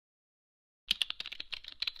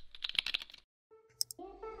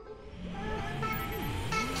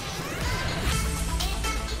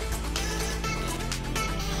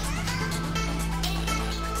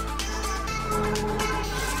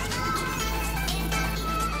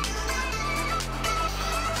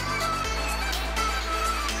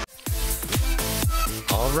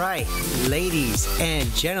right, ladies and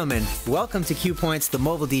gentlemen, welcome to CuePoints, the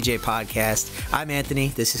mobile DJ podcast. I'm Anthony.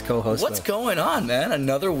 This is co-host. What's going on, man?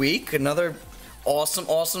 Another week, another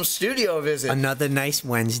awesome studio visit. Another nice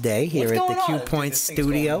Wednesday here at the CuePoints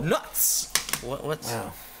studio. Nuts.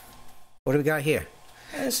 Wow. What do we got here?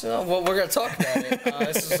 Well, we're going to talk about it.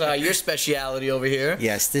 This is your speciality over here.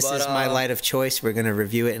 Yes, this is my light of choice. We're going to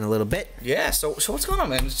review it in a little bit. Yeah, so what's going on,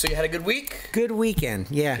 man? So you had a good week? Good weekend,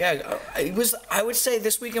 yeah. Yeah, it was. I would say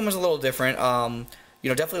this weekend was a little different. You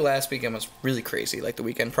know, definitely last weekend was really crazy, like the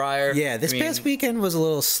weekend prior. Yeah, this past weekend was a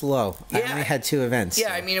little slow. Yeah, I only had 2 events. Yeah,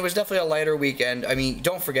 so. I mean, it was definitely a lighter weekend. I mean,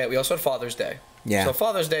 don't forget, we also had Father's Day. Yeah. So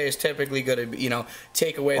Father's Day is typically going to,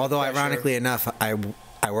 take away the Although, pressure. ironically enough,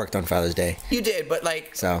 I worked on Father's Day. You did, but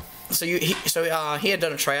like... So he had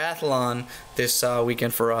done a triathlon this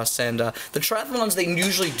weekend for us, and the triathlons they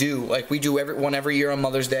usually do, like we do one every year on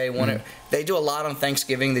Mother's Day. They do a lot on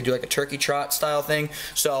Thanksgiving. They do like a turkey trot style thing.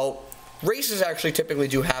 So races actually typically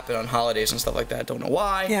do happen on holidays and stuff like that. Don't know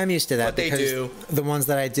why. Yeah, I'm used to that. But they do. The ones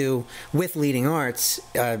that I do with Leading Arts,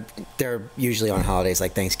 they're usually on holidays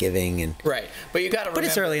like Thanksgiving and. Right, but you got to remember. But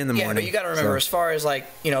it's early in the morning. Yeah, but you got to remember, as far as like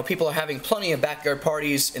people are having plenty of backyard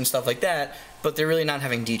parties and stuff like that. But they're really not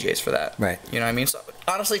having DJs for that. Right. You know what I mean? So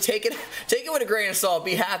honestly, take it with a grain of salt.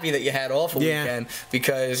 Be happy that you had off a weekend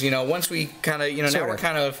because once we kind of now we're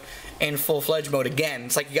kind of in full-fledged mode again.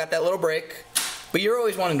 It's like you got that little break, but you're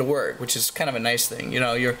always wanting to work, which is kind of a nice thing.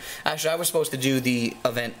 I was supposed to do the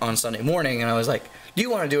event on Sunday morning, and I was like, do you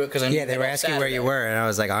want to do it? Because they were asking where you were, and I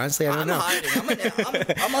was like, honestly, I don't know.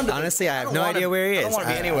 I'm under. Honestly, I have no idea where he is. I don't want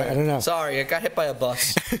to be anywhere. I don't know. Sorry, I got hit by a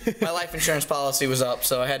bus. My life insurance policy was up,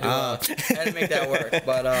 so I had to make that work.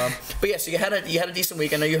 But yeah, so you had a decent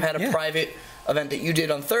week. I know you had a private event that you did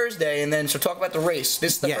on Thursday, and then so talk about the race.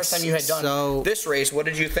 This is the first time you had done this race. What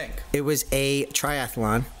did you think? It was a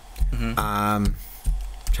triathlon. Trying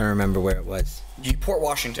to remember where it was. Port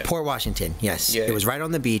Washington. Port Washington, yes. Yeah. It was right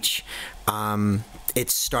on the beach. It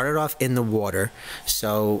started off in the water,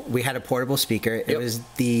 so we had a portable speaker. It was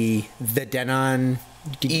the Denon.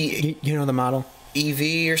 You know the model?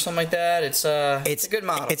 EV or something like that. It's a good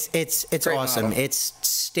model. It's awesome. Model. It's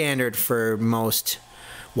standard for most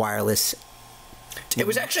wireless. It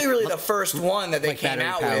was actually really the first one that they came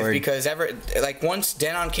out with because once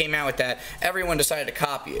Denon came out with that, everyone decided to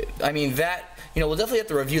copy it. I mean we'll definitely have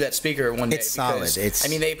to review that speaker one day. It's solid.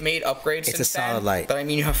 They've made upgrades since then. It's a solid light. But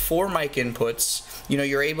you have 4 mic inputs.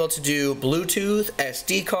 You're able to do Bluetooth,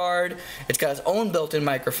 SD card. It's got its own built-in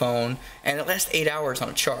microphone, and it lasts 8 hours on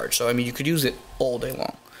a charge. So you could use it all day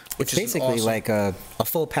long. Which is basically awesome. Like a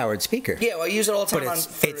full-powered speaker. Yeah, well, I use it all the time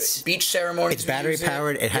for beach ceremonies. It's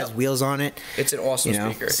battery-powered. It has wheels on it. It's an awesome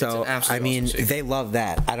speaker. So, awesome they love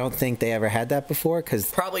that. I don't think they ever had that before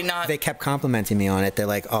because probably not. They kept complimenting me on it. They're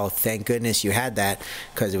like, oh, thank goodness you had that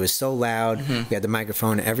because it was so loud. We had the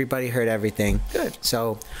microphone. Everybody heard everything. Good.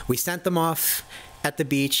 So we sent them off at the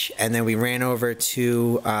beach, and then we ran over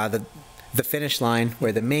to the finish line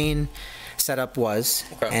where the main setup was.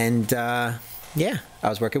 Okay. And... yeah, I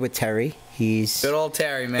was working with Terry. He's good old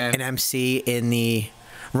Terry, man. An MC in the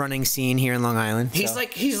running scene here in Long Island. He's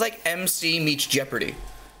like MC meets Jeopardy.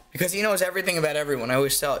 Because he knows everything about everyone. I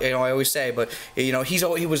always say, but he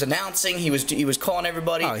was announcing, he was calling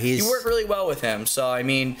everybody. Oh, you work really well with him. So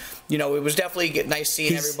it was definitely nice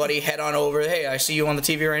seeing everybody head on over. Hey, I see you on the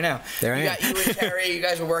TV right now. There I am. You and Terry, you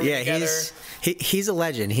guys were working together. He's a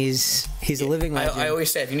legend. He's a living legend. I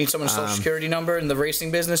always say, if you need someone's social security number in the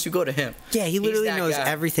racing business, you go to him. Yeah, he literally knows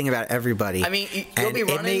everything about everybody. I mean, you'll be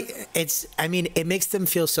running. It makes them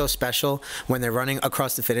feel so special when they're running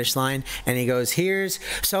across the finish line, and he goes, "Here's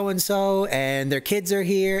so and so, and their kids are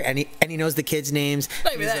here," and he knows the kids' names.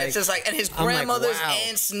 Not even that. It's just and his grandmother's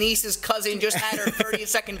aunt's niece's cousin just had her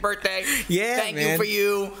 32nd birthday. Yeah, thank you for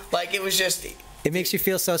you. It was just. It makes you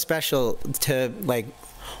feel so special to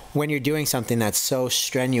when you're doing something that's so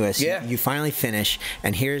strenuous, you finally finish,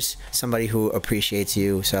 and here's somebody who appreciates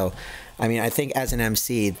you. So, I think as an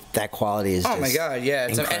MC, that quality is just my God, yeah.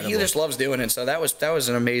 And he just loves doing it. So that was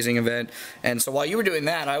an amazing event. And so while you were doing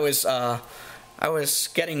that, I was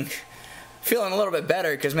feeling a little bit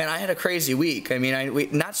better because, man, I had a crazy week.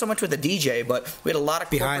 Not so much with the DJ, but we had a lot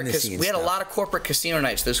of a lot of corporate casino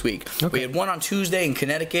nights this week. Okay. We had one on Tuesday in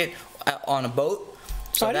Connecticut on a boat.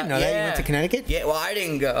 So I didn't know that. You went to Connecticut? Yeah, well, I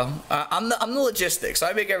didn't go. I'm the logistics, so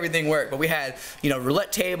I make everything work. But we had,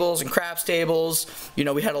 roulette tables and craps tables.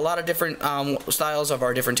 We had a lot of different styles of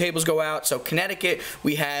our different tables go out. So Connecticut,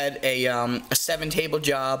 we had a 7-table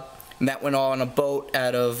job. And that went on a boat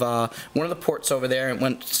out of one of the ports over there and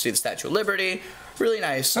went to see the Statue of Liberty. Really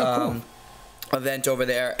nice event over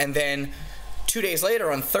there. And then 2 days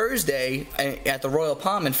later, on Thursday, at the Royal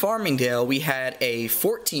Palm in Farmingdale, we had a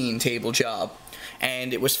 14-table job.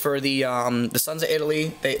 And it was for the Sons of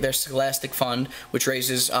Italy, their Scholastic Fund, which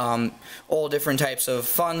raises all different types of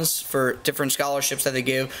funds for different scholarships that they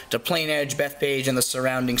give to Plain Edge, Bethpage, and the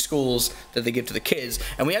surrounding schools that they give to the kids.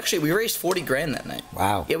 And we raised 40 grand that night.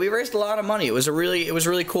 Wow. Yeah, we raised a lot of money. It was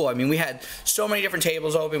really cool. I mean, we had so many different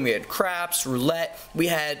tables open. We had craps, roulette. We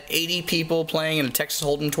had 80 people playing in a Texas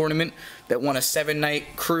Hold'em tournament that won a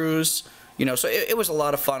 7-night cruise. You know, so it was a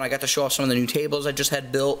lot of fun. I got to show off some of the new tables I just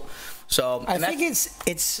had built. So I think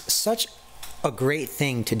it's such a great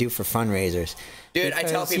thing to do for fundraisers. Dude, I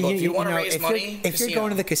tell people, if you want to raise money, if you're going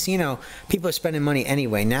to the casino, people are spending money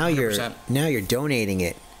anyway. Now 100%. you're donating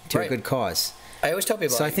it to a good cause. I always tell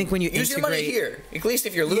people. So I think when you use your money here, at least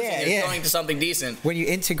if you're losing, it's going to something decent. When you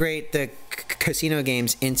integrate the casino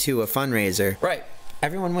games into a fundraiser, right?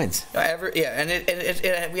 Everyone wins. And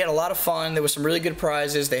we had a lot of fun. There was some really good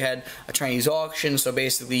prizes. They had a Chinese auction, so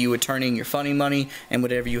basically you would turn in your funny money and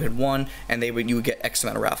whatever you had won, and you would get X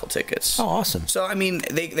amount of raffle tickets. Oh, awesome! So I mean,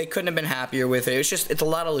 they couldn't have been happier with it. It's a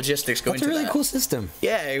lot of logistics going into that. That's a really cool system.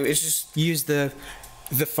 Yeah, it's just use the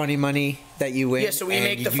funny money that you win. Yeah, so we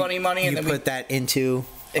make the funny money and then put that into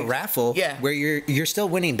a raffle, where you're still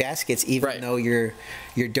winning baskets, even though you're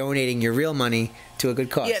donating your real money to a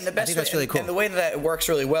good cause. Yeah, and the best I think that's really cool. And the way that it works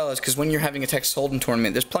really well is because when you're having a Texas Hold'em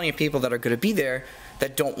tournament, there's plenty of people that are going to be there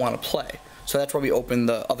that don't want to play. So that's why we open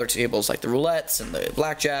the other tables like the roulettes and the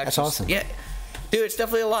blackjacks. That's awesome. Yeah. Dude, it's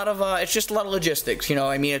definitely a lot of it's just a lot of logistics, you know.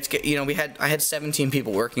 I mean, I had 17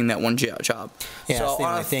 people working that one job. Yeah, so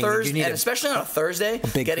on a Thursday, and especially on a Thursday,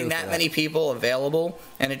 getting that many people available,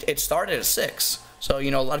 and it started at 6. So,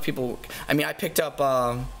 you know, a lot of people, I mean, I picked up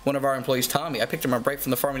one of our employees, Tommy. I picked him up right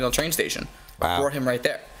from the Farmingdale train station. Wow. Brought him right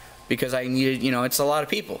there because I needed, you know, it's a lot of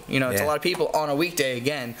people. You know, it's a lot of people on a weekday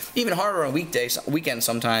again. Even harder on weekends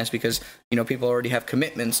sometimes because, you know, people already have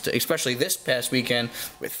commitments to, especially this past weekend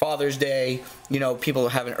with Father's Day. You know, people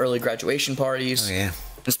are having early graduation parties. Oh, yeah.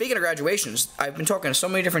 And speaking of graduations, I've been talking to so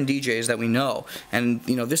many different DJs that we know, and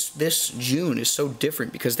you know this June is so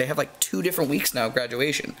different because they have like 2 different weeks now of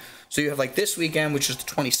graduation. So you have like this weekend, which is the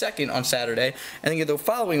 22nd on Saturday, and then you have the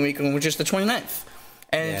following weekend, which is the 29th.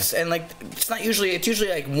 And it's usually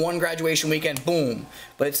like one graduation weekend, boom.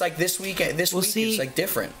 But it's like this weekend, this week it's like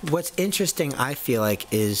different. What's interesting, I feel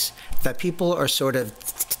like, is that people are sort of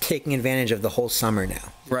taking advantage of the whole summer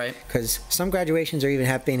now. Right. Because some graduations are even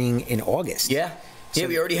happening in August. Yeah. Yeah,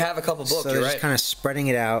 we already have a couple booked. So they're just kind of spreading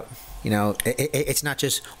it out. You know, it's not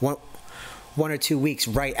just one or 2 weeks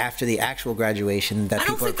right after the actual graduation that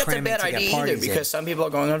people are cramming to get parties in. I don't think that's a bad idea either, because some people are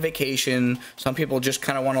going on vacation. Some people just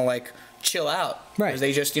kind of want to like chill out. Right. Because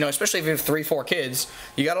they just, you know, especially if you have 3-4 kids,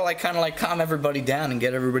 you got to like kind of like calm everybody down and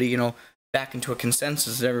get everybody, you know, back into a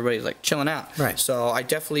consensus that everybody's like chilling out. Right. So I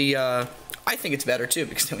definitely, I think it's better too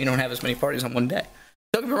because then we don't have as many parties on one day.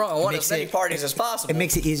 Don't get me wrong, I want as many parties as possible. It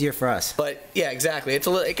makes it easier for us. But yeah, exactly. It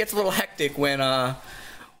gets a little hectic when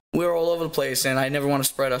we're all over the place, and I never want to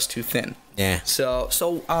spread us too thin. Yeah. So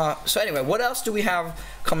anyway, what else do we have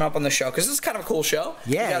coming up on the show? Because this is kind of a cool show.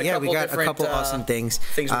 Yeah, we got a couple awesome things.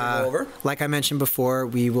 Things we can go over. Like I mentioned before,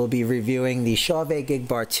 we will be reviewing the Chauvet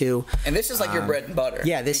GIGBAR2. And this is like your bread and butter.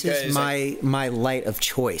 Yeah, this is my light of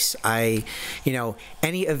choice. You know,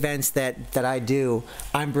 any events that I do,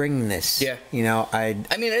 I'm bringing this. Yeah. You know, I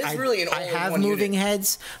mean, it is really an all-in-one I have moving unit.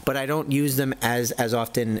 heads, but I don't use them as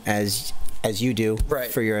often as you do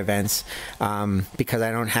for your events, because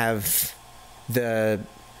I don't have the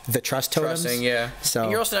trust totems. Trusting, yeah. So and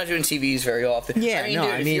you're also not doing TVs very often. Yeah,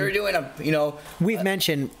 if you're doing we've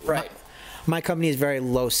mentioned my company is very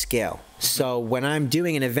low scale. So when I'm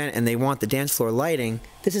doing an event and they want the dance floor lighting,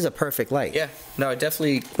 this is a perfect light. Yeah, no, it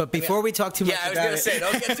definitely. But before we talk too much about it, I was going to say,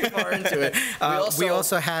 don't get too far into it. We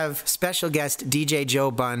also have special guest DJ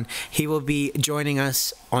Joe Bunn. He will be joining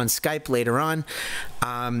us on Skype later on.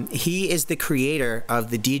 He is the creator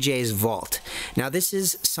of the DJs Vault. Now, this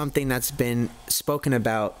is something that's been spoken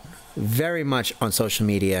about very much on social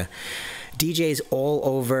media. DJs all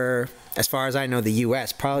over, as far as I know, the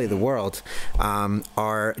U.S., probably the world,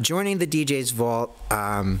 are joining the DJs Vault.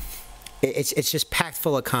 It's just packed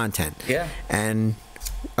full of content. Yeah. And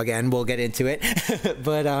again, we'll get into it.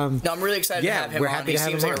 But no, I'm really excited to have him on. He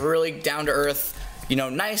seems like a really down to earth, you know,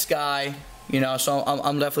 nice guy. You know, so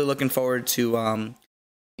I'm definitely looking forward to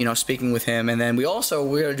you know, speaking with him. And then we're going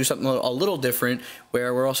to do something a little different,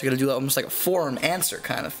 where we're also going to do almost like a forum answer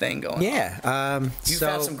kind of thing going on. Yeah. You've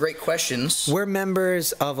had some great questions. We're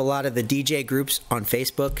members of a lot of the DJ groups on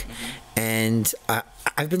Facebook, and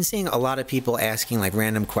I've been seeing a lot of people asking like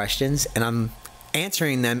random questions, and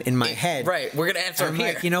answering them in my head. Right. We're going to answer them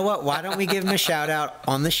here. Like, you know what? Why don't we give them a shout out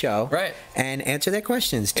on the show? Right. And answer their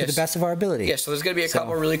questions to the best of our ability. Yeah, so there's going to be a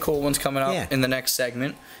couple really cool ones coming up in the next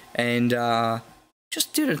segment. And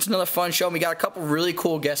just, dude, it's another fun show. We got a couple really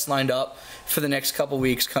cool guests lined up for the next couple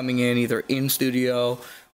weeks coming in, either in studio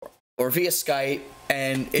or via Skype.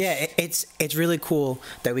 And it's really cool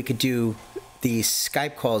that we could do these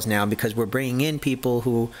Skype calls now, because we're bringing in people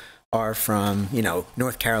who are from,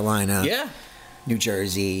 North Carolina, New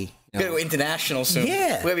Jersey. We're gonna go international soon.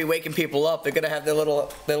 Yeah, we're gonna be waking people up. They're gonna have their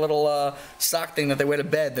little sock thing that they wear to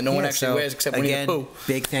bed that no one actually wears except Winnie the Pooh.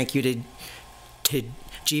 Big thank you to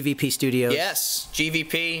GVP Studios. Yes,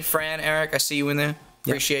 GVP, Fran, Eric, I see you in there.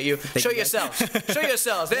 Appreciate you. Show yourselves. Show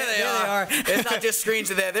yourselves. There they are. It's not just screens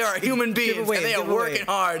there. There are human beings, and they are working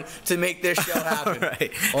hard to make this show happen.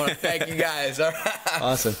 Right. I want to thank you guys. All right.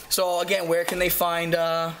 Awesome. So, again, where can they find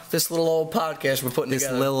this little old podcast we're putting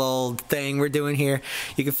together? This little old thing we're doing here.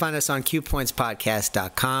 You can find us on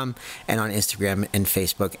CuePointsPodcast.com and on Instagram and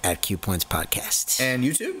Facebook at CuePoints Podcast. And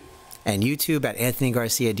YouTube? And YouTube at Anthony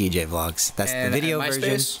Garcia DJ Vlogs. That's the video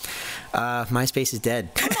version. MySpace is dead.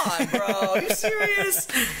 Come on, bro. Are you serious?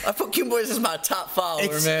 I put CuePoints as my top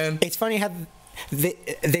follower, man. It's funny how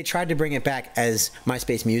they tried to bring it back as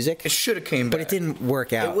MySpace Music. It should have came back. But it didn't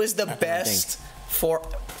work out. It was the best for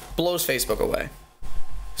blows Facebook away.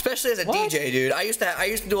 Especially as a DJ, dude. I used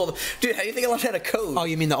to do all the... Dude, how do you think I learned how to code? Oh,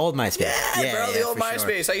 you mean the old MySpace? Yeah, bro, the old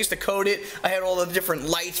MySpace. Sure. I used to code it. I had all the different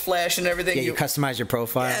lights flashing and everything. Yeah, you customized your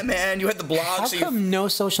profile. Yeah, man. You had the blog. How come no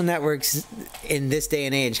social networks in this day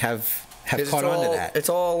and age have caught on to that? It's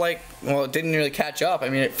all like... Well, it didn't really catch up. I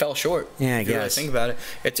mean, it fell short. Yeah, I guess. If you really think about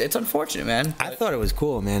it. It's unfortunate, man. I thought it was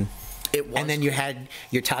cool, man. And then you had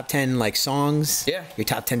your top 10 songs. Yeah. Your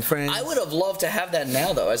top 10 friends. I would have loved to have that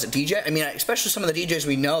now though as a DJ. I mean, especially some of the DJs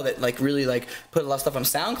we know that really put a lot of stuff on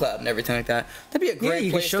SoundCloud and everything like that. That'd be a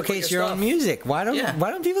great place to showcase your own music. Why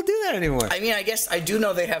don't people do that anymore? I mean, I guess I do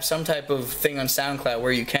know they have some type of thing on SoundCloud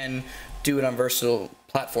where you can do it on versatile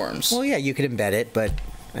platforms. Well, yeah, you could embed it, but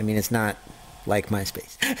I mean, it's not like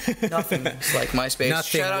MySpace. Nothing is like MySpace.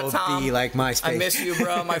 Nothing Shout out, will Tom. be like MySpace. I miss you,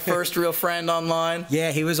 bro. My first real friend online.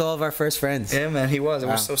 Yeah, he was all of our first friends. Yeah, man, he was. It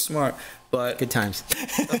was so smart. But good times.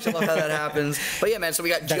 Don't you love how that happens? But yeah, man. So we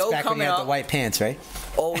got Joe back coming when you up. had the white pants, right?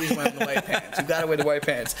 Always wearing the white pants. You gotta wear the white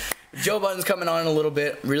pants. Joe Bunn's coming on in a little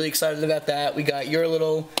bit. Really excited about that. We got your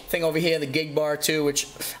little thing over here, the GIGBAR2, which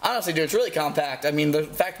honestly, dude, it's really compact. I mean, the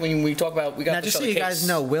fact when we talk about, we got now, just so you guys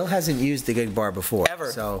know, Will hasn't used the GIGBAR before.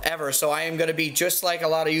 Ever. So I am gonna be just like a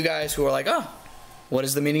lot of you guys who are like, oh, what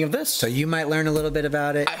is the meaning of this? So you might learn a little bit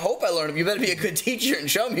about it. I hope I learn it. You better be a good teacher and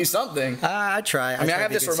show me something. I try. I mean, I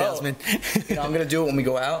have this remote. I'm gonna do it when we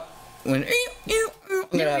go out. I'm gonna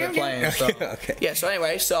have it playing. So. Okay. Yeah. So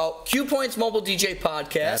anyway, CuePoints Mobile DJ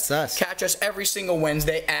Podcast. That's us. Catch us every single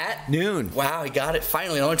Wednesday at noon. Wow, he got it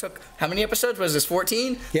finally. It only took how many episodes was this?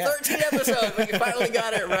 14? Yeah. 13 episodes. But you finally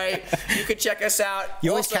got it right. You can check us out.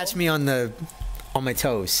 You always catch me on my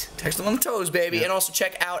toes. Text them on the toes, baby. Yeah. And also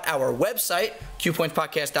check out our website,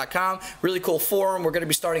 CuePointsPodcast.com. Really cool forum. We're going to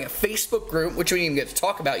be starting a Facebook group, which we didn't even get to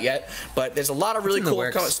talk about yet. But there's a lot of really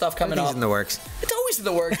cool stuff coming up. It's in the works. It's always in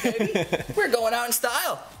the works, baby. We're going out in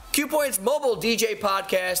style. CuePoints Mobile DJ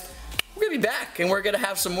Podcast. We're going to be back, and we're going to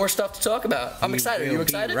have some more stuff to talk about. I'm excited. Are you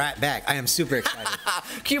excited? Right back. I am super excited.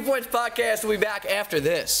 CuePoints Podcast will be back after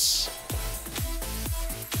this.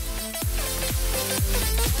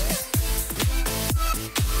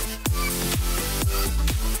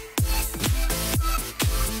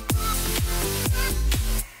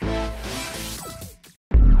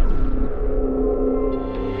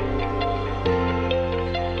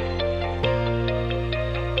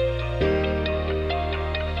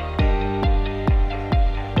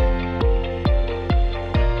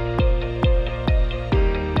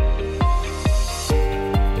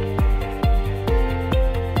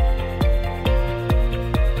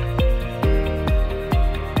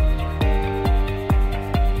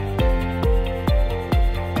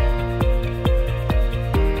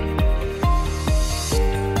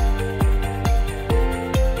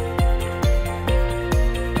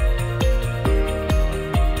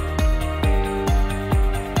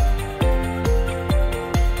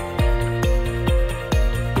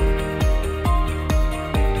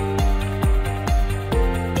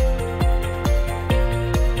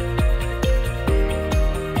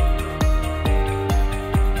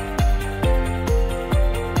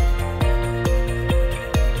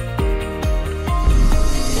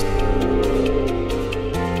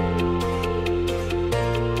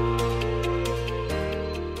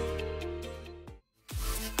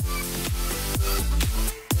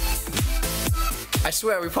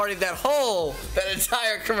 swear, we partied that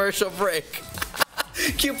entire commercial break.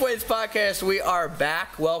 CuePoints podcast, we are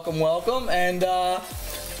back. Welcome. And,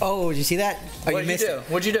 oh, did you see that? Oh,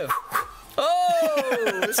 What'd you do?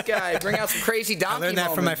 Oh, this guy, bring out some crazy donkey moments. I learned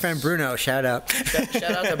that from my friend Bruno. Shout out. Shout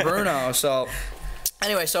out to Bruno. So,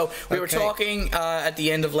 anyway, we were talking at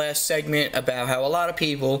the end of last segment about how a lot of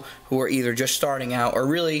people who are either just starting out or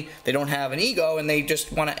really they don't have an ego and they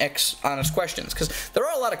just want to ask honest questions. Because there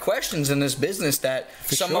are a lot of questions in this business that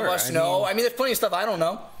some of us know. I mean, there's plenty of stuff I don't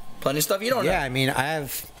know. Plenty of stuff you don't know. Yeah, I mean, I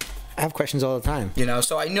have questions all the time. You know,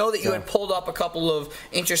 so I know that you had pulled up a couple of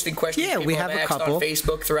interesting questions. Yeah, we have a couple on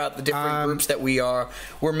Facebook throughout the different groups that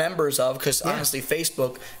we're members of. Because honestly,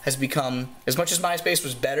 Facebook has become, as much as MySpace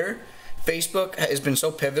was better, Facebook has been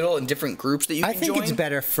so pivotal in different groups that you can join. I think it's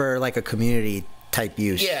better for like a community type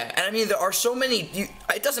use. Yeah, and I mean there are so many.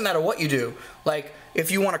 It doesn't matter what you do. Like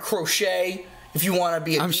if you want to crochet. If you want to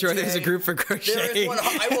be a I'm DJ, sure there's a group for crochet. There is one.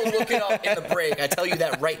 I will look it up in the break. I tell you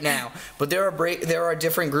that right now. But there are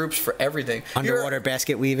different groups for everything. Underwater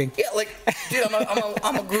basket weaving. Yeah, like dude,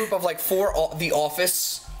 I'm a group of like 4 The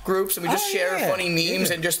Office groups, and we just share funny memes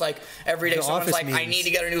and just like every day someone's like, memes. I need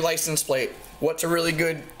to get a new license plate. What's a really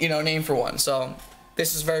good name for one? So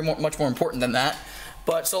this is much more important than that.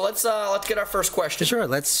 But so let's get our first question. Sure,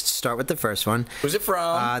 let's start with the first one. Who's it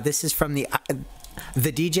from? This is from the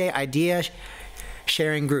DJ Idea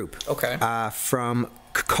Sharing Group. Okay. From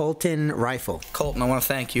Colton Rifle. Colton, I want to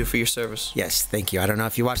thank you for your service. Yes, thank you. I don't know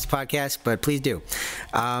if you watch the podcast, but please do.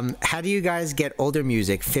 How do you guys get older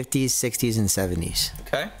music, 50s, 60s, and 70s?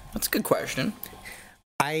 Okay, that's a good question.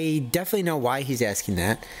 I definitely know why he's asking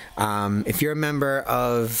that. If you're a member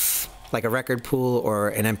of like a record pool or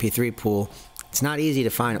an MP3 pool, it's not easy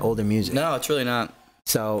to find older music. No, it's really not.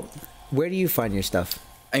 So where do you find your stuff?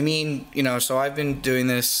 I mean, so I've been doing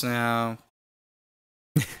this now.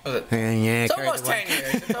 It's almost 10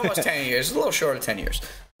 years. It's almost 10 years. It's a little short of 10 years.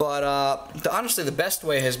 But honestly, the best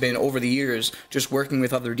way has been over the years just working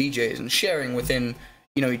with other DJs and sharing within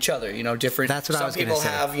each other. Different. That's what I was going to say.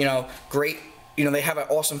 Some people have great. They have an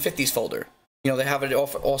awesome 50s folder. They have an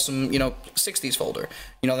awesome 60s folder.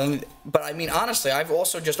 But I mean, honestly, I've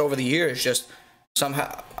also just over the years just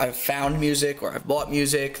somehow I've found music or I've bought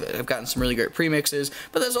music. I've gotten some really great premixes.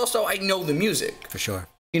 But there's also I know the music for sure.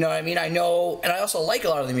 You know what I mean? I know, and I also like a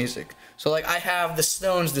lot of the music. So, like, I have the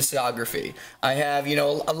Stones discography. I have,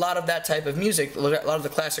 a lot of that type of music. A lot of the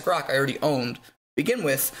classic rock I already owned to begin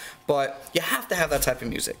with. But you have to have that type of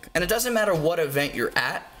music. And it doesn't matter what event you're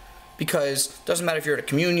at, because it doesn't matter if you're at a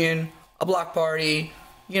communion, a block party.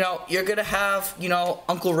 You're going to have,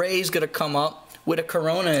 Uncle Ray's going to come up with a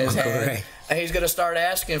Corona in his hand. And he's going to start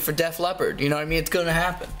asking for Def Leppard. You know what I mean? It's going to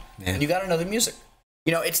happen. Yeah. And you got to know the music.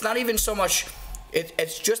 It's not even so much...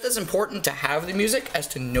 It's just as important to have the music as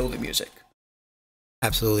to know the music.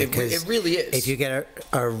 Absolutely. It really is. If you get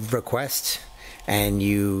a request and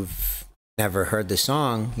you've never heard the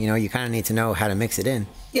song, you kind of need to know how to mix it in.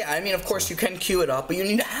 Yeah, I mean, of course, you can cue it up, but you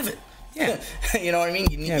need to have it. Yeah. You know what I mean?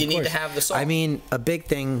 You need to have the song. I mean, a big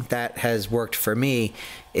thing that has worked for me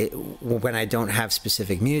when I don't have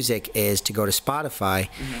specific music is to go to Spotify.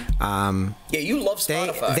 Mm-hmm. Yeah, you love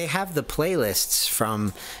Spotify. They have the playlists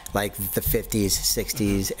from like the 50s,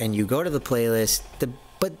 60s, and you go to the playlist.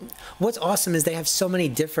 But what's awesome is they have so many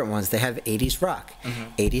different ones. They have 80s rock,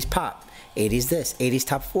 80s pop, 80s this, 80s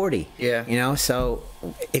top 40. Yeah. So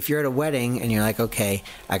if you're at a wedding and you're like, okay,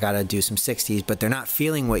 I got to do some 60s, but they're not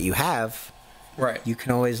feeling what you have. Right. You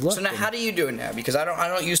can always look. So now how do you do it now? Because I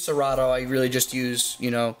don't use Serato. I really just use,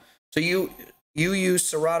 so you use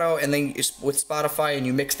Serato and then with Spotify and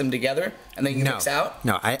you mix them together and then you mix out?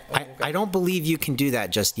 No, I don't believe you can do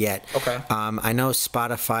that just yet. Okay. I know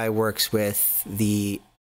Spotify works with the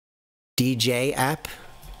DJ app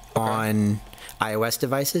on iOS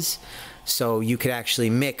devices. So you could actually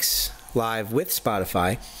mix live with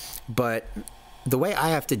Spotify, but the way I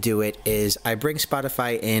have to do it is I bring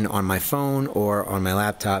Spotify in on my phone or on my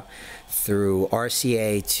laptop through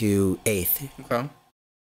RCA to 8th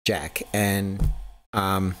jack. And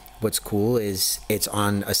what's cool is it's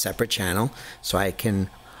on a separate channel, so I can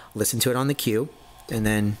listen to it on the queue and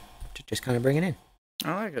then just kind of bring it in.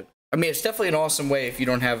 I like it. I mean, it's definitely an awesome way if you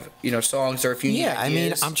don't have, songs or if you need ideas. I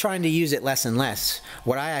mean, I'm trying to use it less and less.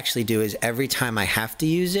 What I actually do is every time I have to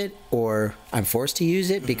use it or I'm forced to use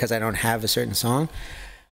it because I don't have a certain song,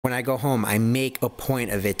 when I go home, I make a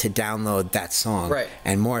point of it to download that song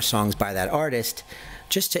and more songs by that artist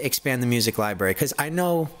just to expand the music library. Because I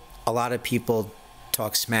know a lot of people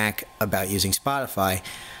talk smack about using Spotify.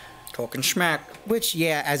 Talking smack. Which,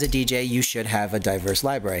 yeah, as a DJ, you should have a diverse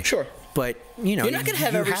library. Sure. But, you're not going to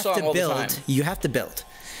have every song all the time. You have to build.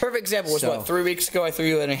 Perfect example was what, 3 weeks ago I threw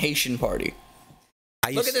you at a Haitian party.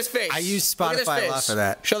 Look at this face. I use Spotify a lot for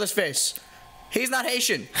that. Show this face. He's not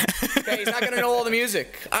Haitian. Okay, he's not going to know all the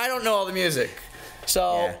music. I don't know all the music.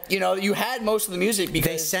 So, you know, you had most of the music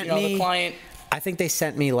because, they sent you know, me, the client... I think they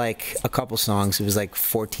sent me like a couple songs. It was like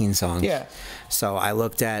 14 songs. Yeah. So I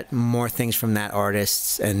looked at more things from that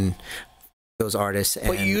artist and those artists.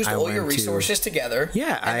 But you used all your resources together.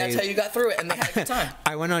 Yeah. And that's how you got through it, and they had a good time.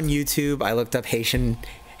 I went on YouTube. I looked up Haitian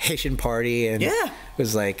party, and it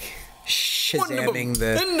was like shazamming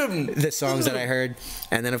the songs that I heard.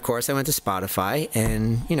 And then, of course, I went to Spotify,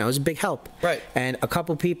 and, you know, it was a big help. Right. And a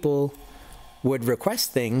couple people would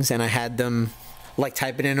request things, and I had them like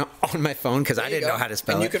type it in on my phone because I didn't know how to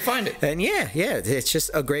spell it. And you could find it. And yeah, it's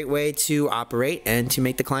just a great way to operate and to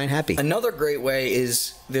make the client happy. Another great way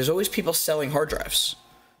is there's always people selling hard drives,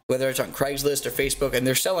 whether it's on Craigslist or Facebook, and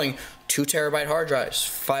they're selling 2 terabyte hard drives,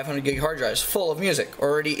 500 gig hard drives full of music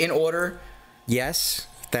already in order. Yes.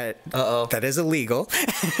 That is illegal.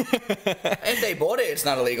 If they bought it, it's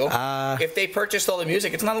not illegal. If they purchased all the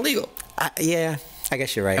music, it's not illegal. Yeah, I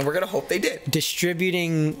guess you're right. And we're going to hope they did.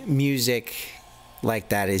 Distributing music like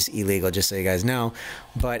that is illegal, just so you guys know.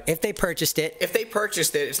 But if they purchased it... If they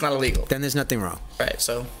purchased it, it's not illegal. Then there's nothing wrong. Right,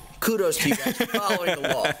 so kudos to you guys for following the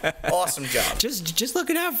law. Awesome job. Just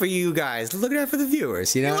looking out for you guys. Looking out for the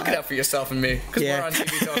viewers, you know? You're looking out for yourself and me, because we're on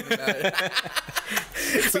TV talking about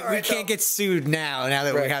it. we can't get sued now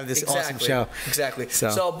that we have this awesome show. Exactly.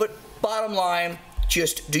 So, but bottom line,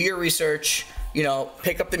 just do your research, you know,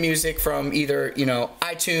 pick up the music from either, you know,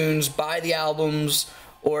 iTunes, buy the albums,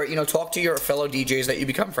 or, you know, talk to your fellow DJs that you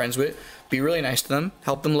become friends with. Be really nice to them.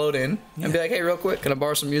 Help them load in. And be like, hey, real quick, can I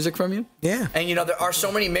borrow some music from you? Yeah. And, you know, there are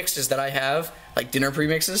so many mixes that I have, like dinner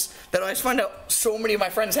premixes, that I just find out so many of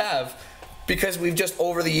my friends have because we've just,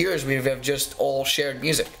 over the years, we have just all shared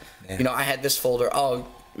music. Yeah. You know, I had this folder. Oh,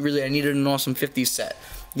 really, I needed an awesome 50s set.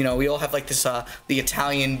 You know, we all have like this, the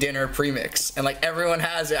Italian dinner premix, and like everyone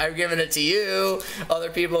has it. I've given it to you.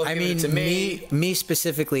 Other people have given it to me. Me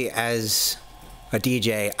specifically as a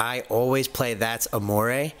DJ, I always play That's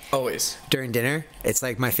Amore. Always. During dinner. It's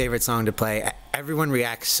like my favorite song to play. Everyone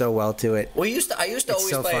reacts so well to it. Well, I used to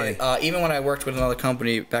always play it, even when I worked with another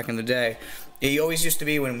company back in the day. It always used to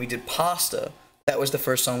be when we did pasta. That was the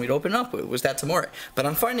first song we'd open up with, was That's Amore. But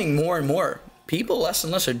I'm finding more and more people, less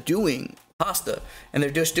and less, are doing pasta, and they're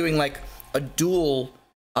just doing like a dual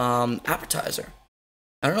appetizer.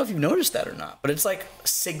 I don't know if you've noticed that or not, but it's like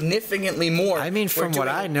significantly more. I mean, from what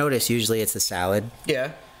I notice, usually it's the salad.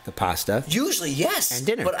 Yeah. The pasta. Usually, yes. And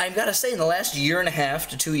dinner. But I've got to say, in the last 1.5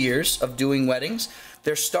 to 2 years of doing weddings,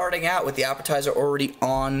 they're starting out with the appetizer already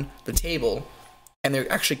on the table, and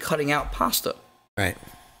they're actually cutting out pasta. Right.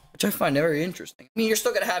 Which I find very interesting. I mean, you're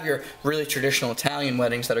still going to have your really traditional Italian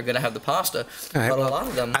weddings that are going to have the pasta, but a lot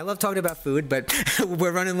of them... I love talking about food, but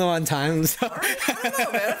we're running low on time. So. All right, I don't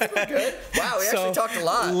know, man. I think we're good. Wow, we actually talked a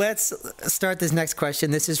lot. Let's start this next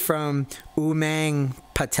question. This is from Umang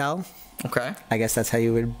Patel. Okay. I guess that's how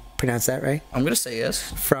you would pronounce that, right? I'm going to say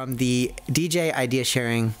yes. From the DJ Idea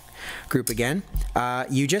Sharing group again.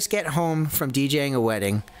 You just get home from DJing a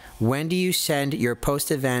wedding. When do you send your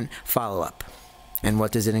post-event follow-up? And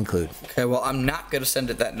what does it include? Okay, well, I'm not going to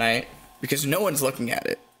send it that night because no one's looking at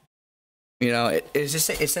it. You know, it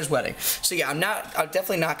says wedding. So yeah, I'm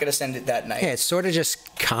definitely not going to send it that night. Yeah, it's sort of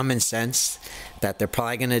just common sense that they're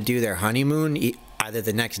probably going to do their honeymoon either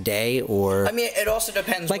the next day or... I mean, it also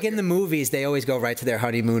depends. Like in the movies, they always go right to their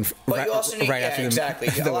honeymoon right after exactly.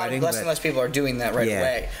 the wedding. Less and less people are doing that right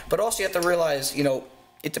away. But also you have to realize, you know,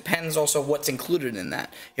 it depends also what's included in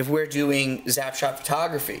that. If we're doing Zap Shot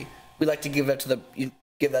photography, we like to give that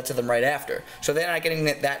to them right after. So they're not getting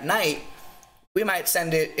it that night. We might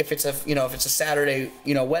send it if it's a Saturday,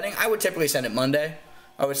 wedding. I would typically send it Monday.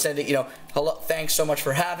 I would send it, hello, thanks so much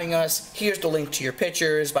for having us. Here's the link to your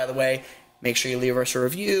pictures. By the way, make sure you leave us a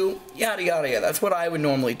review. Yada yada yada. That's what I would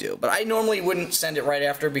normally do. But I normally wouldn't send it right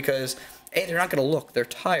after because they're not going to look. They're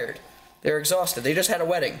tired. They're exhausted. They just had a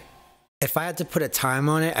wedding. If I had to put a time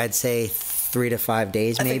on it, I'd say 3 to 5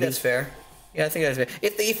 days. Maybe. I think that's fair. Yeah, I think that's fair.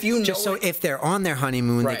 If you know, just so if they're on their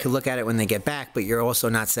honeymoon, they could look at it when they get back, but you're also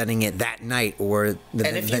not sending it that night or the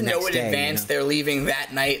and if the you next know in day, advance they're leaving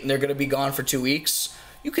that night and they're going to be gone for 2 weeks,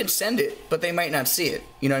 you can send it, but they might not see it.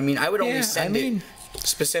 You know what I mean? I would only send it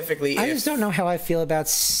specifically. I just don't know how I feel about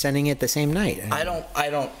sending it the same night. I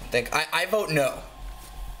don't think I vote no.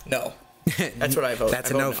 No. That's what I vote.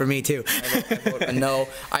 That's a no for me too. I vote a no.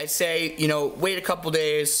 I say, wait a couple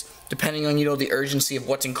days, depending on, the urgency of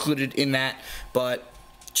what's included in that, but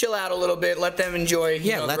chill out a little bit, let them enjoy,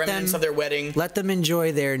 the remnants of their wedding. Let them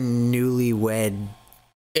enjoy their newlywed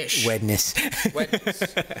Ish. Wetness.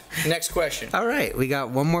 Next question. All right, we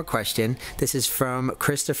got one more question. This is from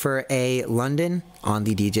Christopher A. London on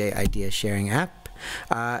the DJ Idea Sharing app.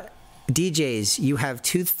 DJs, you have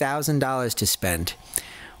 $2,000 to spend.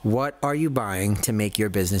 What are you buying to make your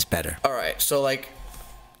business better? All right, so like,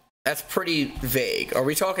 that's pretty vague. Are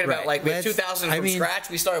we talking about like we have 2,000 from scratch?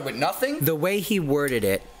 We started with nothing? The way he worded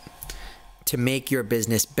it, to make your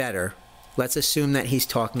business better. Let's assume that he's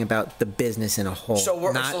talking about the business in a whole. So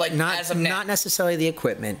we're not necessarily the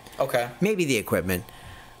equipment. Okay. Maybe the equipment,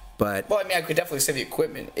 but. Well, I mean, I could definitely say the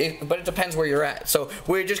equipment, but it depends where you're at. So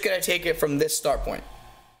we're just gonna take it from this start point.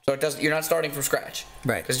 So it doesn't. You're not starting from scratch,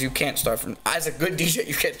 right? Because you can't start from. As a good DJ,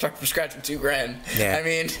 you can't start from scratch with $2,000. Yeah. I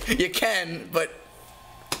mean, you can, but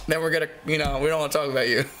then we're gonna, we don't want to talk about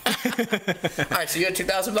you. All right, so you had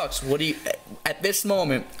 $2,000. What do you, at this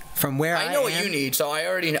moment? From where I know what you need, so I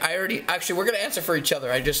already. Actually, we're gonna answer for each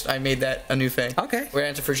other. I made that a new thing. Okay. We're gonna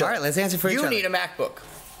answer for each other. All right, let's answer for each other. You need a MacBook.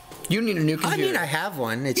 You need a new computer. I mean, I have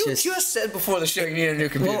one. It's you just said before the show you need a new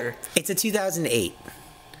computer. Well, it's a 2008.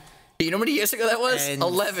 You know how many years ago that was? And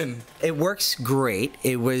 11. It works great.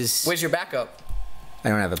 It was. Where's your backup? I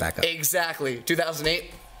don't have a backup. Exactly.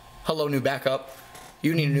 2008. Hello, new backup.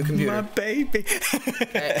 You need a new computer. My baby.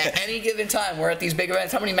 At any given time, we're at these big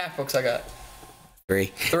events. How many MacBooks I got?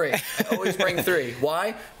 3. I always bring 3.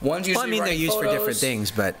 Why? One's usually they're used for different things,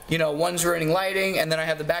 but one's running lighting, and then I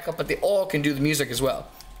have the backup, but they all can do the music as well.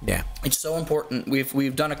 Yeah, it's so important.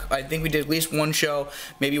 We've done I think we did at least one show,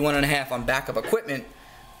 maybe 1.5 on backup equipment.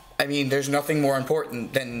 I mean, there's nothing more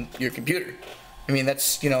important than your computer. I mean,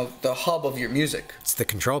 that's the hub of your music. It's the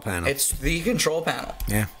control panel. It's the control panel.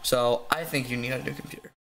 Yeah. So I think you need a new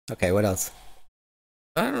computer. Okay, what else?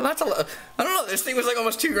 I don't know. That's a lot. I don't know. This thing was like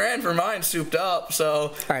almost $2,000 for mine, souped up. So.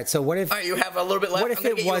 All right. So what if? All right, you have a little bit left. What if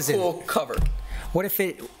it wasn't? A cool cover. What if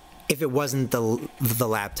it wasn't the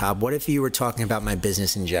laptop? What if you were talking about my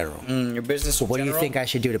business in general? Your business. What do you think I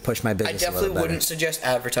should do to push my business? I definitely wouldn't suggest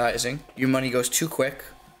advertising. Your money goes too quick.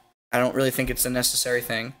 I don't really think it's a necessary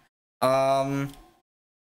thing.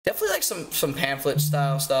 Definitely like some pamphlet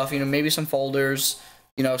style stuff. Maybe some folders.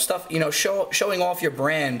 Stuff, showing off your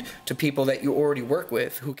brand to people that you already work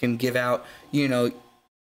with who can give out,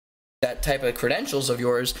 that type of credentials of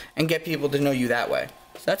yours and get people to know you that way.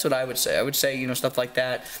 So that's what I would say. I would say, stuff like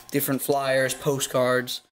that, different flyers,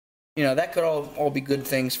 postcards, that could all be good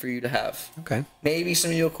things for you to have. Okay. Maybe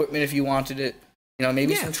some new equipment if you wanted it.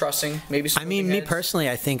 Maybe some trussing, maybe some. Me personally,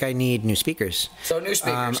 I think I need new speakers. So new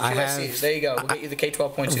speakers, QSCs. There you go. We'll get you the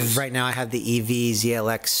K12.2s. Right now, I have the EV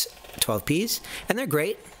ZLX 12Ps, and they're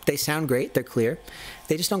great. They sound great. They're clear.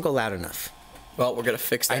 They just don't go loud enough. Well, we're gonna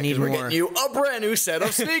fix that. I need more. We're getting you a brand new set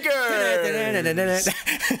of speakers.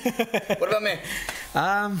 What about me?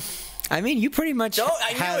 I mean, you pretty much. No,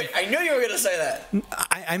 I knew you were gonna say that.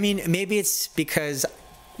 I mean, maybe it's because.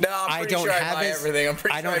 No, I'm pretty sure I buy everything.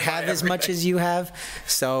 I don't have as much as you have,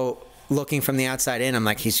 so looking from the outside in, I'm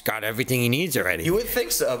like, he's got everything he needs already. You would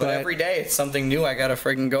think so, but every day it's something new I gotta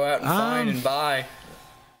friggin' go out and find and buy.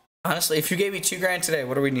 Honestly, if you gave me $2,000 today,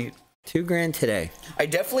 what do we need? $2,000 today. I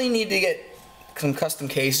definitely need to get some custom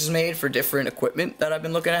cases made for different equipment that I've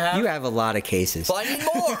been looking to have. You have a lot of cases. Well, I need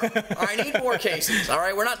more. I need more cases. All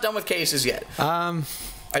right, we're not done with cases yet.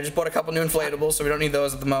 I just bought a couple new inflatables, so we don't need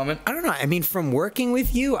those at the moment. I don't know. I mean, from working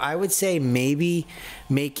with you, I would say maybe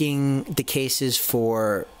making the cases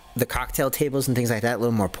for the cocktail tables and things like that a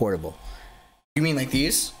little more portable. You mean like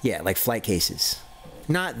these? Yeah, like flight cases.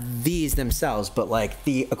 Not these themselves, but like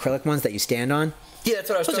the acrylic ones that you stand on. Yeah, that's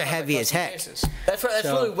what I was talking about. Those are heavy as heck. Cases. That's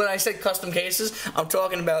really when I said custom cases, I'm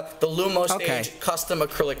talking about the Lumo Stage custom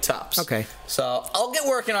acrylic tops. Okay. So I'll get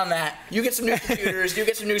working on that. You get some new computers. You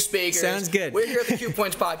get some new speakers. Sounds good. We're here at the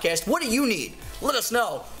CuePoints podcast. What do you need? Let us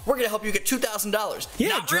know. We're going to help you get $2,000.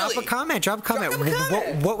 Yeah, drop a comment.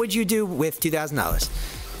 What would you do with $2,000?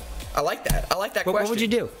 I like that. I like that question. What would you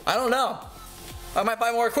do? I don't know. I might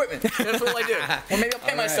buy more equipment. That's what I do. Or maybe I'll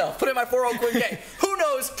pay myself. Put in my 401k. Who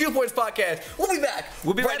knows? CuePoints podcast. We'll be back.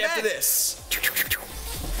 We'll be right after this.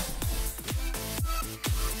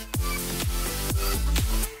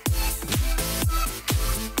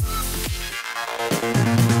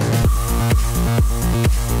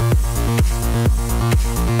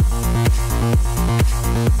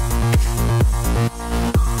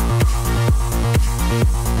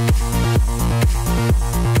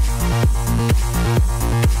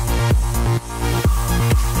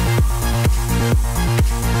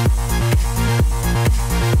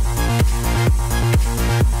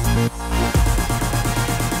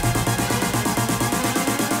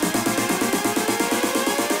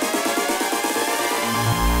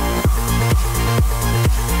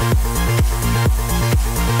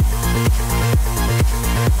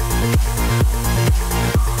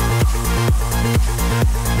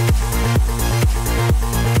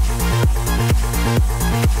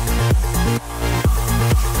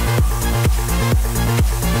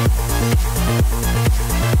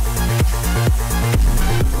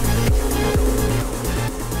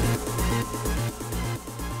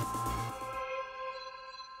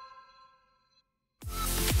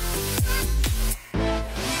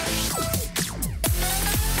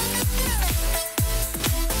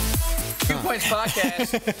 CuePoints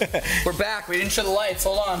podcast. We're back. We didn't show the lights.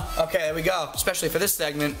 Hold on. Okay, there we go. Especially for this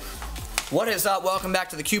segment. What is up? Welcome back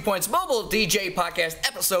to the CuePoints Mobile DJ Podcast,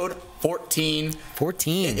 episode 14.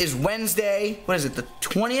 14. It is Wednesday. What is it? The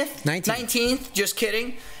 20th? 19th. Just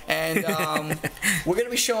kidding. And we're going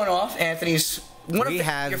to be showing off Anthony's one of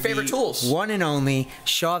your favorite tools. One and only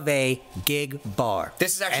Chauvet GIGBAR.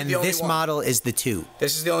 This is actually the only one. And this model is the 2.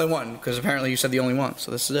 This is the only one, because apparently you said the only one.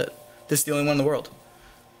 So this is it. This is the only one in the world.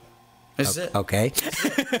 This is it. Okay.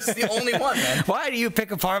 This is the only one, man. Why do you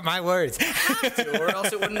pick apart my words? I have to, or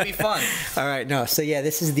else it wouldn't be fun. All right, no. So yeah,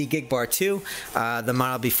 this is the GIGBAR2. The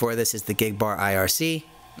model before this is the GIGBAR IRC.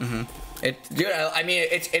 Dude, I mean,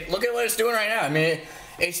 look at what it's doing right now. I mean,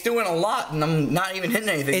 it's doing a lot, and I'm not even hitting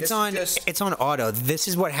anything. It's on auto. This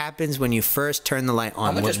is what happens when you first turn the light on.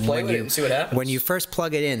 I'm gonna just play with it and see what happens. When you first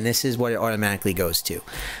plug it in, this is what it automatically goes to.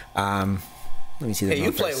 Let me see the remote.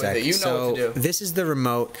 You play with it. You know what to do. This is the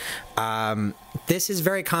remote. This is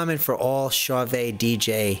very common for all Chauvet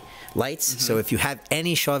DJ lights. So if you have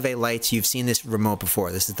any Chauvet lights, you've seen this remote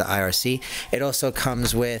before. This is the IRC. It also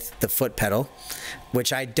comes with the foot pedal,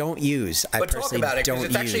 which I don't use. But talk about it, because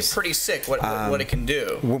it's actually pretty sick what it can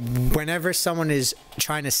do. Whenever someone is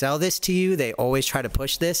trying to sell this to you, they always try to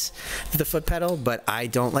push this, the foot pedal, but I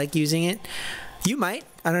don't like using it. You might.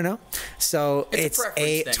 I don't know. So it's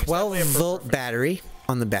a 12-volt battery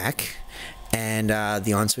on the back, and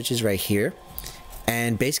the on switch is right here.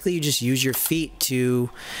 And basically, you just use your feet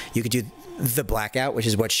to. You could do the blackout, which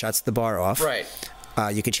is what shuts the bar off. Right.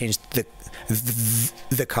 You could change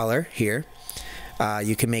the color here.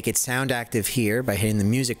 You can make it sound active here by hitting the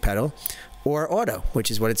music pedal, or auto, which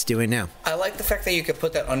is what it's doing now. I like the fact that you could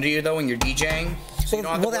put that under you though when you're DJing, so you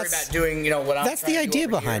don't have to worry about doing, what I'm. That's the idea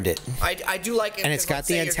behind it. I do like it, and it's got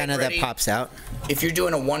the antenna that pops out. If you're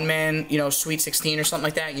doing a one-man, Sweet 16 or something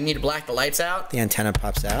like that, you need to black the lights out. The antenna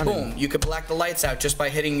pops out. Boom! You could black the lights out just by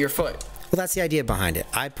hitting your foot. Well, that's the idea behind it.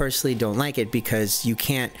 I personally don't like it because you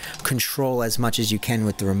can't control as much as you can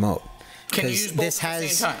with the remote. Can you use both at the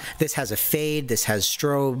same time? This has a fade. This has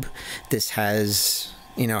strobe. This has.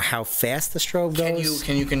 How fast the strobe goes.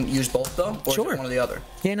 Can you use both though, or sure. Is it one or the other?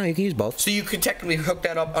 Yeah, no, you can use both. So you could technically hook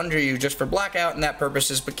that up under you just for blackout and that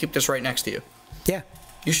purposes, but keep this right next to you. Yeah.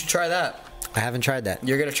 You should try that. I haven't tried that.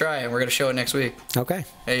 You're gonna try it, and we're gonna show it next week. Okay.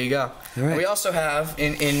 There you go. All right. We also have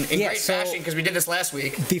in great fashion, because we did this last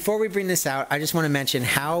week. Before we bring this out, I just want to mention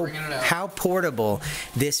how portable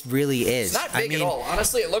this really is. It's not big at all.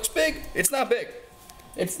 Honestly, it looks big. It's not big.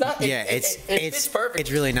 It's not. It's perfect.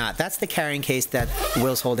 It's really not. That's the carrying case that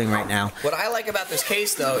Will's holding right now. What I like about this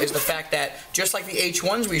case, though, is the fact that just like the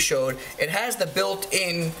H1s we showed, it has the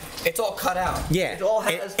built-in. It's all cut out. Yeah.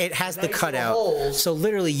 It has the cutout. So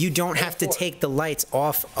literally, you don't have to take the lights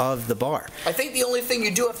off of the bar. I think the only thing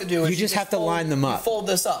you do have to do is you just have to line them up. You fold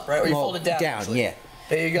this up, right? Or you fold it down. Yeah.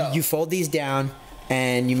 There you go. You fold these down.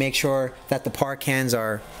 And you make sure that the par cans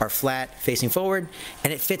are flat, facing forward,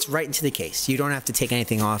 and it fits right into the case. You don't have to take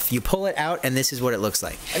anything off. You pull it out, and this is what it looks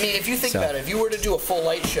like. I mean, if you think about it, if you were to do a full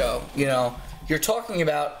light show, you're talking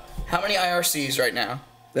about how many IRCs right now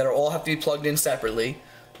that all have to be plugged in separately.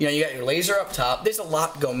 You got your laser up top. There's a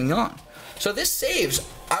lot going on. So this saves,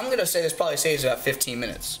 I'm going to say this probably saves about 15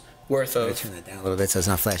 minutes worth of... Turn that down a little bit so it's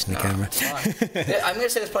not flashing the camera. I'm going to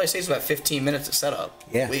say this probably saves about 15 minutes of setup,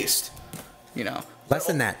 at least. Less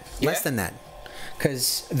than that. Yeah. Less than that.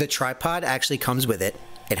 Because the tripod actually comes with it.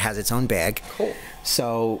 It has its own bag. Cool.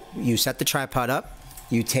 So you set the tripod up,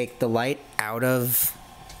 you take the light out of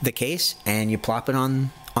the case, and you plop it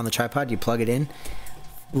on the tripod, you plug it in.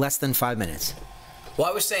 Less than 5 minutes. Well,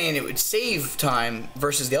 I was saying it would save time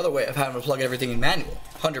versus the other way of having to plug everything in manual.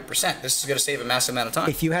 100%. This is going to save a massive amount of time.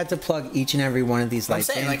 If you had to plug each and every one of these lights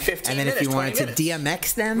in, like 15 and then minutes, if you wanted to minutes.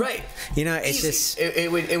 DMX them, right? It's easy. just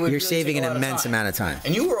it would you're really saving an immense amount of time.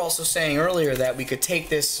 And you were also saying earlier that we could take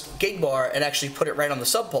this GIGBAR and actually put it right on the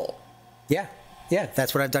sub pole. Yeah,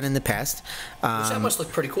 that's what I've done in the past. Which that must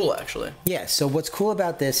look pretty cool, actually. Yeah, so what's cool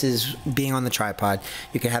about this is being on the tripod,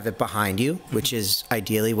 you can have it behind you, which is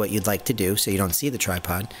ideally what you'd like to do, so you don't see the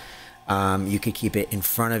tripod. You could keep it in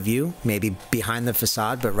front of you, maybe behind the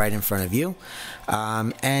facade, but right in front of you.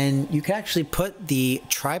 And you can actually put the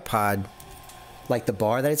tripod, like the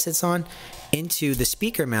bar that it sits on, into the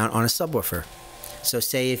speaker mount on a subwoofer. So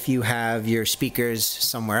say if you have your speakers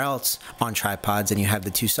somewhere else on tripods and you have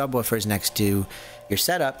the two subwoofers next to your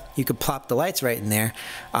setup, you could plop the lights right in there.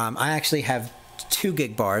 I actually have 2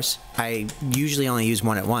 GIGBARs. I usually only use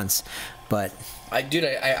one at once, but I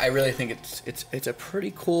really think it's a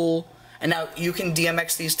pretty cool. And now you can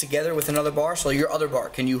DMX these together with another bar. So your other bar,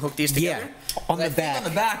 can you hook these together? Yeah, on the back. On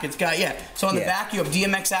the back, it's got So on the back, you have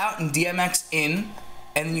DMX out and DMX in.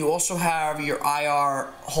 And then you also have your IR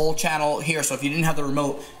whole channel here. So if you didn't have the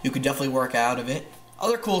remote, you could definitely work out of it.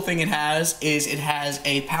 Other cool thing it has is it has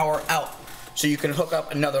a power out. So you can hook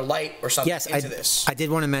up another light or something into this. I did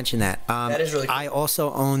want to mention that. That is really cool. I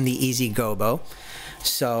also own the Easy Gobo.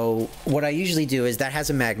 So what I usually do is that has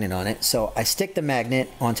a magnet on it. So I stick the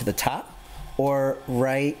magnet onto the top or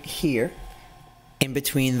right here in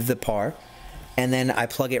between the par. And then I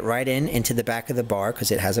plug it right into the back of the bar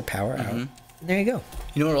because it has a power out. And there you go.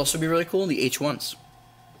 You know what would also be really cool? The H1s.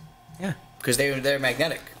 Yeah. Because they're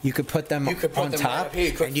magnetic. You could put them on top,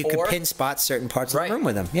 and you could pin spot certain parts of the room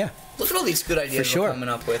with them. Yeah. Look at all these good ideas we're coming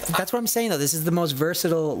up with. That's what I'm saying, though. This is the most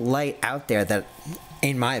versatile light out there, that,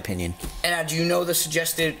 in my opinion. And do you know the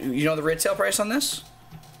suggested, the retail price on this?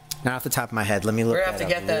 Not off the top of my head. Let me look that up. We're going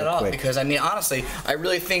to have to get that up because, I mean, honestly, I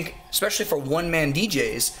really think, especially for one-man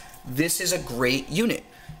DJs, this is a great unit.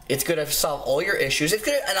 It's going to solve all your issues. It's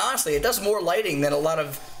gonna, and honestly, it does more lighting than a lot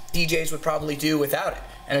of DJs would probably do without it.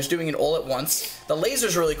 And it's doing it all at once. The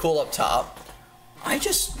laser's really cool up top. I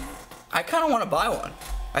kind of want to buy one.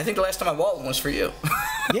 I think the last time I bought one was for you.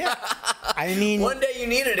 Yeah. I mean, one day you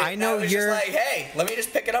needed it. I know you're just like, hey, let me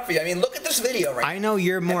just pick it up for you. I mean, look at this video right now. I know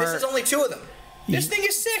you're more. And this is only 2 of them. This thing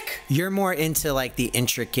is sick. You're more into like the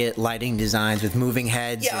intricate lighting designs with moving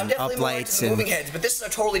heads and uplights and moving heads, but this is a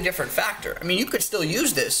totally different factor. I mean, you could still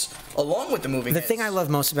use this along with the moving heads. The thing I love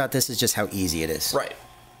most about this is just how easy it is. Right.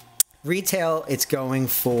 Retail, it's going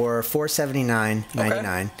for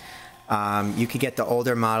 $479.99. Okay. You could get the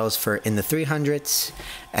older models for in the 300s,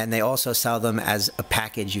 and they also sell them as a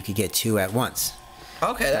package. You could get 2 at once.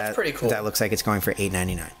 Okay, that's pretty cool. That looks like it's going for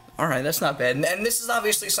 $899. All right, that's not bad. And this is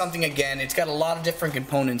obviously something, again, it's got a lot of different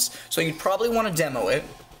components, so you'd probably want to demo it.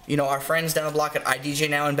 Our friends down the block at iDJ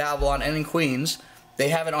Now in Babylon and in Queens, they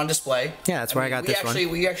have it on display. Yeah, that's where I got this one.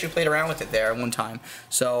 We actually played around with it there one time.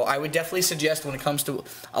 So I would definitely suggest when it comes to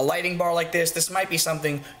a lighting bar like this might be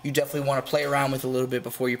something you definitely want to play around with a little bit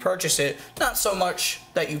before you purchase it. Not so much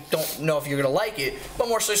that you don't know if you're going to like it, but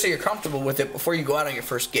more so you're comfortable with it before you go out on your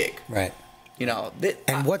first gig. Right.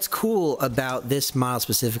 And what's cool about this model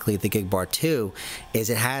specifically, the GIGBAR2,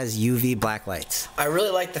 is it has UV black lights. I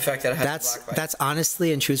really like the fact that it has black lights. That's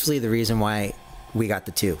honestly and truthfully the reason why we got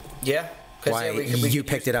the 2. Yeah. Why you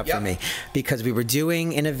picked it up for me. Because we were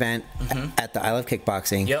doing an event at the I Love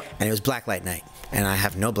Kickboxing, and it was blacklight night. And I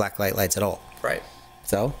have no blacklight lights at all. Right.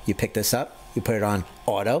 So you pick this up, you put it on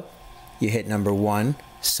auto, you hit number 1,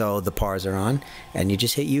 so the pars are on, and you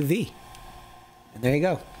just hit UV. And there you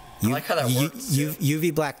go. I like how that works.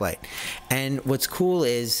 UV blacklight. And what's cool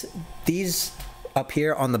is these up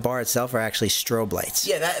here on the bar itself are actually strobe lights.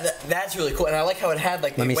 Yeah, that's really cool. And I like how it had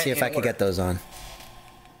like. Let me see if I can get those on.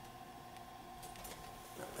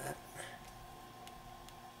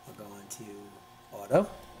 I'll go into auto,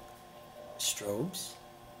 strobes.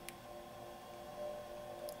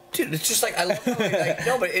 Dude, it's just like, I love how,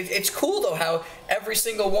 no, but it's cool though how every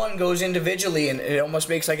single one goes individually and it almost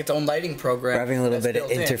makes like its own lighting program. We're having a little bit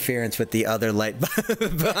of interference with the other light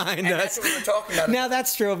behind us. That's what we were talking about. Now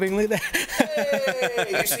that's strobing. Look at that.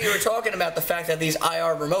 Hey, you see, you were talking about the fact that these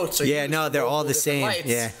IR remotes are yeah, no, they're all the same. Lights.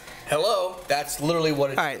 Yeah. Hello, that's literally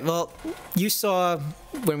what it is. All right, well, you saw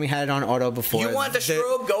when we had it on auto before. You want the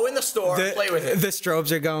strobe, go in the store and play with it. The strobes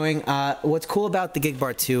are going. What's cool about the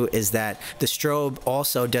GIGBAR2 is that the strobe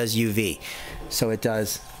also does UV. So it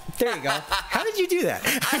does. There you go. How did you do that?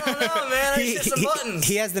 I don't know, man. It's just some buttons.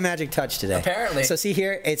 He has the magic touch today. Apparently. So see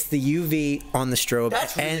here, it's the UV on the strobe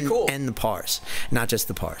That's really cool. and the pars, not just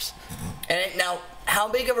the pars. And now, how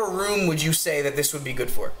big of a room would you say that this would be good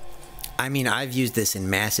for? I mean, I've used this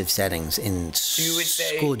in massive settings, in you would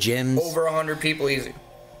say school gyms. Over 100 people easy.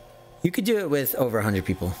 You could do it with over 100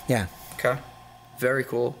 people, yeah. Okay. Very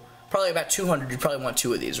cool. Probably about 200, you'd probably want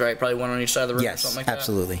 2 of these, right? Probably one on each side of the room or something like that. Yes,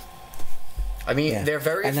 absolutely. I mean, they're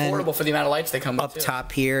very affordable for the amount of lights they come with, Up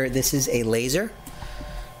top here, this is a laser.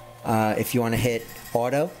 If you want to hit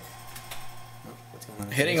auto. What's going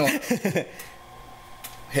on? Hitting auto.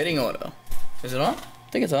 Hitting auto. Is it on?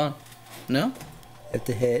 I think it's on. No? You have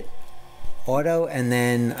to hit auto and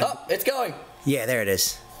then oh, it's going. Yeah, there it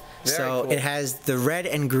is. Very so cool. It has the red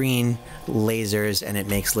and green lasers and it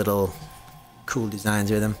makes little cool designs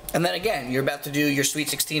with them. And then again, you're about to do your Sweet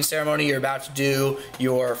 16 ceremony, you're about to do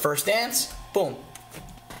your first dance, boom,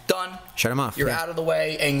 done. Shut them off. You're out of the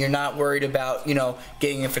way and you're not worried about,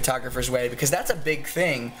 getting in photographer's way, because that's a big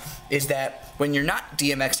thing, is that when you're not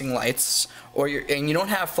DMXing lights and you don't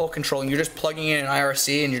have full control and you're just plugging in an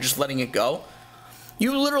IRC and you're just letting it go,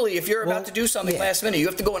 you literally, if you're about to do something last minute, you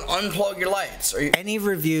have to go and unplug your lights. Any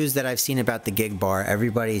reviews that I've seen about the GIGBAR,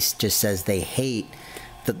 everybody just says they hate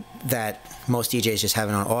that most DJs just have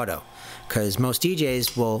it on auto. because most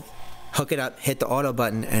DJs will hook it up, hit the auto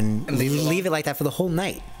button, and leave it like that for the whole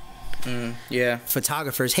night. Yeah.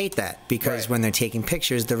 Photographers hate that because when they're taking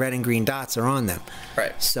pictures, the red and green dots are on them.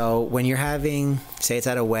 Right. So when you're having, say it's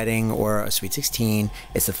at a wedding or a Sweet 16,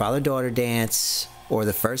 it's the father-daughter dance or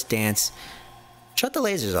the first dance, shut the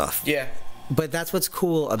lasers off. Yeah. But that's what's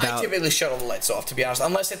cool about... I typically shut all the lights off, to be honest.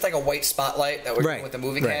 Unless it's like a white spotlight that we're doing with the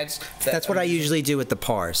moving heads. That's what I usually do with the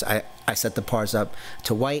pars. I set the pars up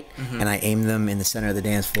to white, and I aim them in the center of the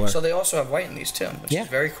dance floor. So they also have white in these, too, which is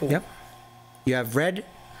very cool. Yep. You have red,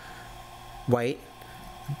 white,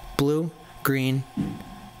 blue, green.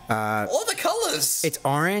 All the colors! It's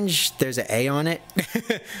orange. There's an A on it.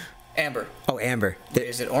 Amber. Oh, amber.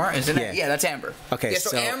 Is it orange? Isn't it? Yeah, that's amber. Okay, yeah,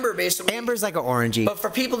 so amber basically... Amber's like an orangey. But for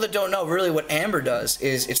people that don't know, really what amber does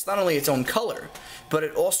is it's not only its own color, but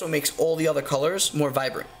it also makes all the other colors more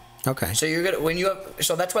vibrant. Okay. So you're gonna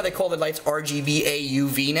so that's why they call the lights RGB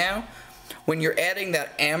AUV now. When you're adding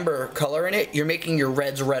that amber color in it, you're making your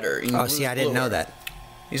reds redder. Oh, see, I didn't know that.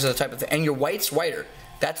 These are the type of thing, and your white's whiter.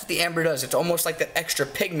 That's what the amber does. It's almost like that extra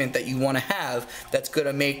pigment that you want to have that's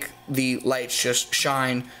gonna make the lights just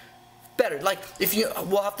shine better. Like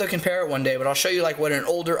we'll have to compare it one day, but I'll show you like what an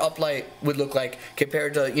older uplight would look like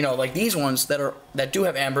compared to like these ones that do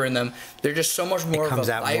have amber in them. They're just so much more of a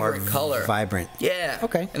vibrant color. Vibrant. Yeah.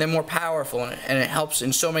 Okay. And they're more powerful, and it helps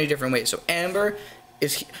in so many different ways. So amber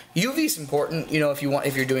is UV is important, if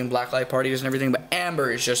you're doing blacklight parties and everything, but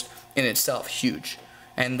amber is just in itself huge.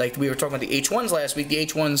 And like we were talking about the H1s last week, the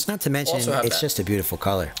H1s not to mention also have it's just a beautiful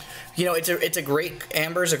color. It's a great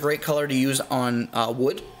amber is a great color to use on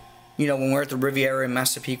wood. When we're at the Riviera in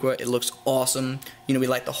Massapequa, it looks awesome. We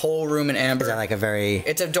light the whole room in amber. Is that like a very...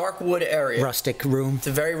 It's a dark wood area. Rustic room? It's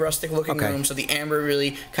a very rustic looking room, so the amber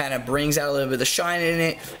really kind of brings out a little bit of the shine in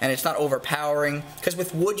it, and it's not overpowering. Because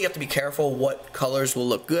with wood, you have to be careful what colors will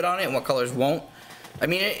look good on it and what colors won't. I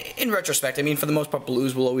mean, in retrospect, for the most part,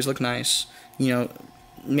 blues will always look nice.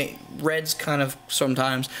 Reds kind of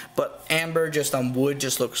sometimes, but amber just on wood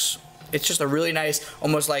just looks... It's just a really nice,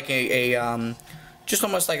 almost like just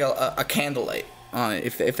almost like a candlelight,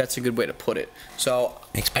 if that's a good way to put it. So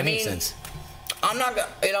makes perfect sense. I'm not gonna,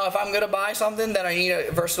 if I'm gonna buy something that I need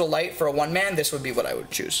a versatile light for a one man, this would be what I would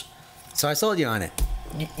choose. So I sold you on it.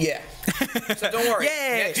 Yeah. So don't worry.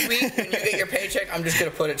 Next week when you get your paycheck, I'm just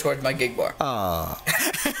gonna put it towards my gig bar. Oh.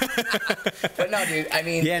 But no, dude.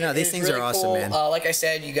 These things are awesome, cool. man. Like I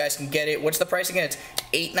said, you guys can get it. What's the price again? It's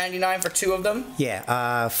 $8.99 for two of them. Yeah.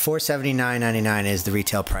 $479.99 is the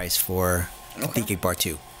retail price for the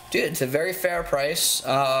GIGBAR2. Dude, it's a very fair price.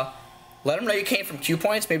 Let them know you came from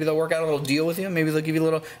CuePoints. Maybe they'll work out a little deal with you. Maybe they'll give you a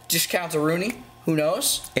little discount to Rooney. Who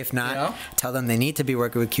knows? If not, tell them they need to be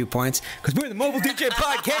working with CuePoints because we're the Mobile DJ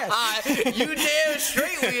Podcast. You damn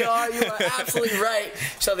straight we are. You are absolutely right.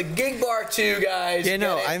 So the GIGBAR2 guys.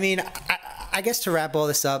 I guess to wrap all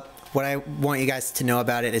this up, what I want you guys to know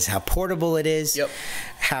about it is how portable it is,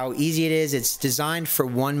 how easy it is. It's designed for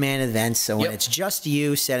one-man events, so when it's just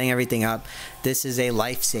you setting everything up, this is a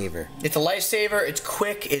lifesaver. It's a lifesaver. It's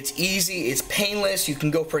quick. It's easy. It's painless. You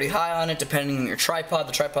can go pretty high on it depending on your tripod.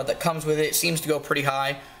 The tripod that comes with it seems to go pretty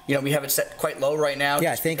high. We have it set quite low right now.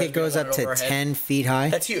 Yeah, I think it goes up to 10 feet high.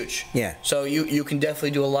 That's huge. Yeah. So you can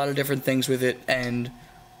definitely do a lot of different things with it, and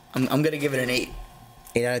I'm going to give it an 8.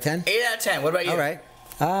 8 out of 10? 8 out of 10. What about you? All right.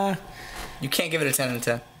 You can't give it a 10 out of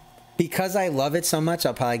 10. Because I love it so much,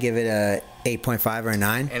 I'll probably give it a 8.5 or a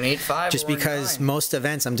 9. An 8.5 just because most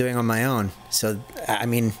events I'm doing on my own. So, I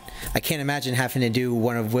can't imagine having to do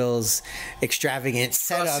one of Will's extravagant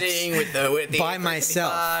setups with the by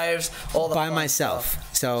myself. All the by myself.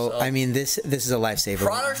 Stuff. So, this is a lifesaver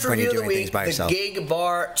product when you're doing things by yourself. The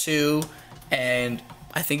GIGBAR2, and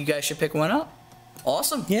I think you guys should pick one up.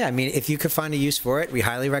 Awesome. Yeah, if you could find a use for it, we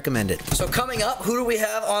highly recommend it. So coming up, who do we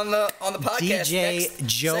have on the podcast? DJ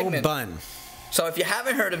Joe Bunn. So if you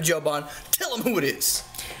haven't heard of Joe Bunn, tell him who it is.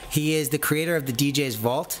 He is the creator of the DJs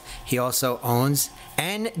Vault. He also owns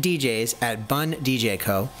and DJs at Bunn DJ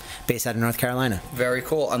Co., based out of North Carolina. Very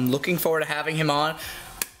cool. I'm looking forward to having him on.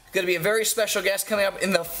 Going to be a very special guest coming up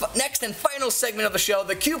in the next and final segment of the show,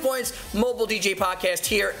 the CuePoints Mobile DJ Podcast,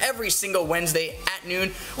 here every single Wednesday at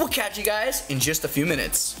noon. We'll catch you guys in just a few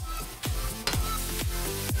minutes.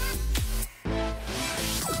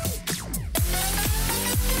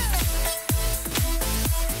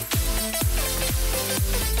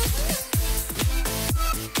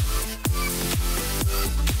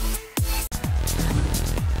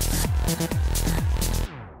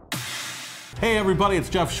 Hey Hey everybody, it's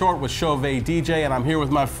Jeff Short with Chauvet DJ, and I'm here with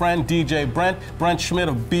my friend DJ Brent Schmidt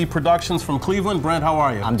of B Productions from Cleveland. Brent, how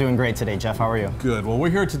are you? I'm doing great today, Jeff. How are you? Good. Well,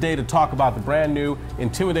 we're here today to talk about the brand new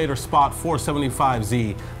Intimidator Spot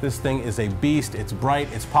 475Z. This thing is a beast. It's bright,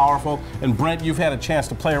 it's powerful, and Brent, you've had a chance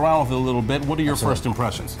to play around with it a little bit. What are your first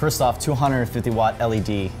impressions? First off, 250-watt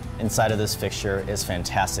LED inside of this fixture is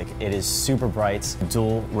fantastic. It is super bright,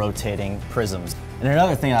 dual rotating prisms. And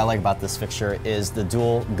another thing I like about this fixture is the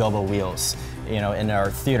dual gobo wheels. You know, in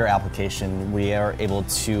our theater application, we are able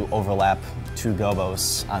to overlap two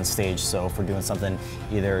gobos on stage. So if we're doing something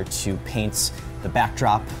either to paint the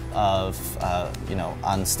backdrop of, you know,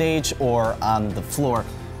 on stage or on the floor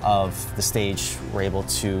of the stage, we're able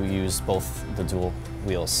to use both the dual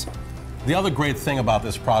wheels. The other great thing about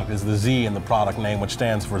this product is the Z in the product name, which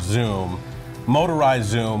stands for Zoom. Motorized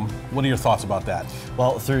zoom. What are your thoughts about that?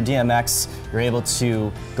 Well, through DMX, you're able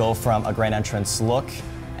to go from a grand entrance look,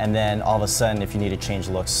 and then all of a sudden, if you need to change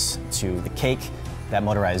looks to the cake, that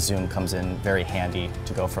motorized zoom comes in very handy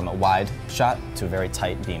to go from a wide shot to a very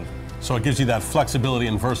tight beam. So it gives you that flexibility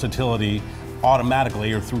and versatility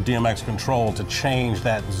automatically or through DMX control to change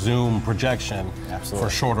that zoom projection for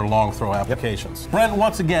shorter long throw applications. Yep. Brent,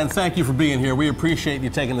 once again, thank you for being here. We appreciate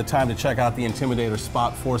you taking the time to check out the Intimidator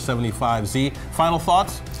Spot 475Z. Final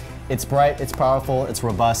thoughts? It's bright, it's powerful, it's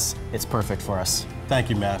robust, it's perfect for us.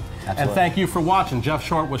 Thank you, Matt. Absolutely. And thank you for watching. Jeff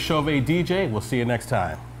Short with Chauvet DJ. We'll see you next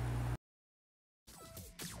time.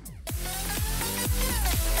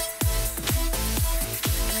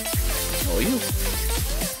 Oh, you.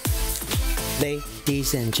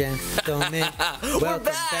 Ladies and gentlemen, welcome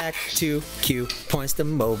back to CuePoints, the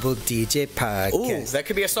mobile DJ podcast. Ooh, that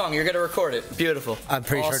could be a song. You're going to record it. Beautiful. I'm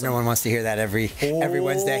pretty sure no one wants to hear that every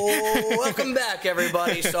Wednesday. Welcome back,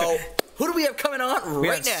 everybody. So, who do we have coming on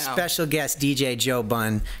right now? Special guest DJ Joe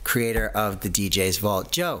Bunn, creator of the DJs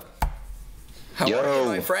Vault. Joe. How are you,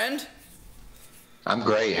 my friend? I'm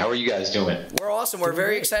great. How are you guys doing? We're awesome. We're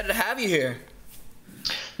very excited to have you here.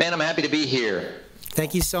 Man, I'm happy to be here.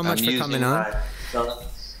 Thank you so much for coming on.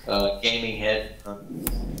 Gaming head.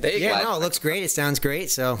 There you go. No, it looks great. It sounds great.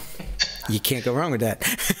 So you can't go wrong with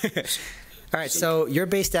that. All right. So you're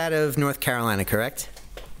based out of North Carolina, correct?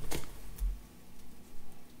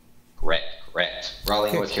 Correct.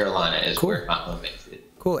 Raleigh, North Carolina is where my home is.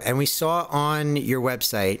 Cool. And we saw on your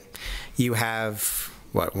website you have,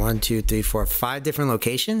 what, 1, 2, 3, 4, 5 different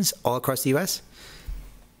locations all across the U.S.?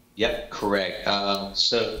 Yep, correct.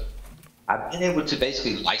 So I've been able to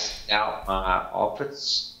basically license out my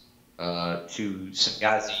office to some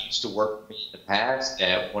guys that used to work for me in the past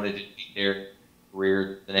that wanted to take their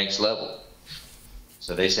career to the next level.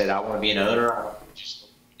 So they said, I want to be an owner. I want to just a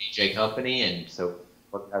DJ company. And so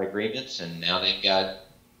worked out agreements. And now they've got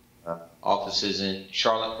offices in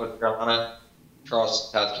Charlotte, North Carolina,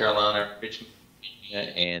 Charleston, South Carolina, Richmond,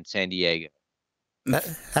 Virginia, and San Diego.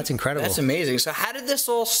 That's incredible. That's amazing. So how did this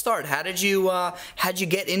all start? How did you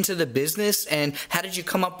get into the business, and how did you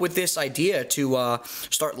come up with this idea to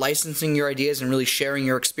start licensing your ideas and really sharing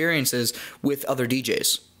your experiences with other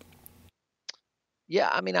DJs? Yeah,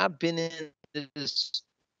 I mean, I've been in this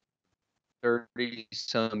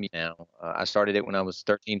 30-some now. I started it when I was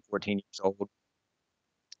 13, 14 years old.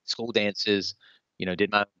 School dances, you know,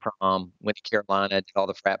 did my prom, went to Carolina, did all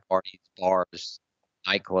the frat parties, bars,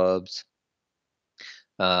 nightclubs.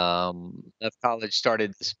 Left college,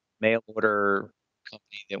 started this mail order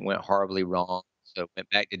company that went horribly wrong, so went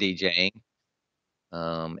back to DJing.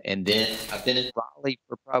 And then I've been in Raleigh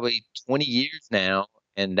for probably 20 years now,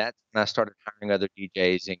 and that's when I started hiring other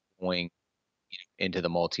DJs and going, you know, into the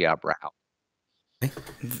multi-op route.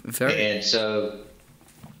 And so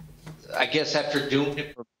I guess after doing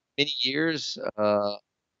it for many years,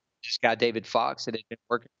 this guy David Fox that had been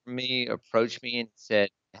working for me approached me and said,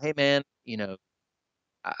 "Hey man, you know,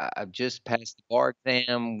 I've just passed the bar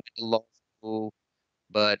exam, went to law school,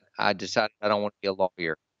 but I decided I don't want to be a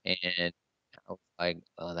lawyer." And I was like,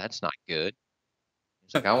 "Oh, that's not good."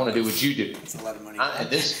 He's like, "I want to do what you do." It's a lot of money. In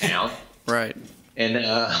this town. Right. And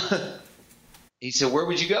he said, "Where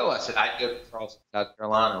would you go?" I said, "I'd go to Charleston, South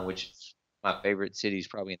Carolina, which is my favorite city,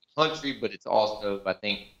 probably in the country, but it's also, I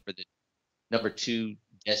think, for the #2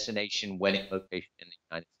 destination wedding location in the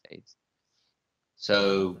United States."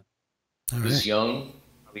 So I was young,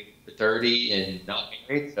 probably 30 and not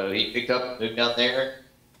married, so he picked up, moved down there.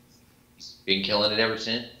 He's been killing it ever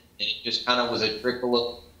since. And it just kind of was a trickle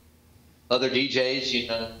of other DJs, you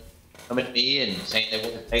know, coming to me and saying they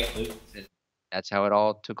want to take moves, and that's how it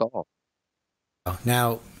all took off.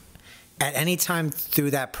 Now, at any time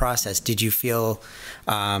through that process, did you feel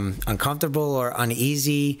uncomfortable or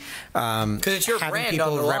uneasy? Because it's your having brand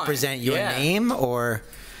people on the line. represent your name, or?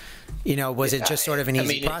 You know, was it just sort of an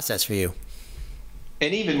easy process for you?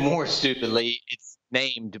 And even more stupidly, it's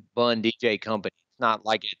named Bunn DJ Company. It's not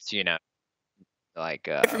like it's, you know, like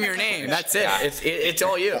from your name. That's it. It's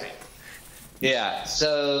all you. Yeah.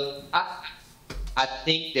 So I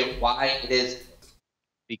think that why it is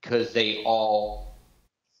because they all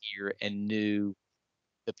hear and knew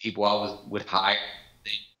the people I would hire,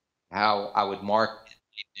 how I would market,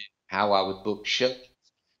 they knew how I would book shows.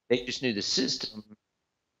 They just knew the system,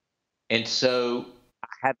 and so I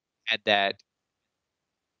haven't had that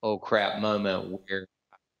oh crap moment where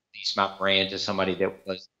I released my brand to somebody that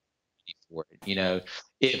was ready for it. You know,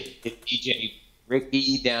 if DJ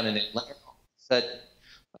Ricky down in Atlanta all of a sudden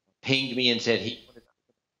pinged me and said he wanted a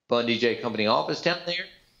Bunn DJ Company office down there,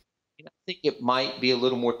 you know, I think it might be a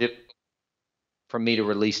little more difficult for me to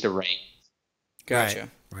release the reins. Gotcha.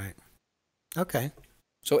 Right. Okay.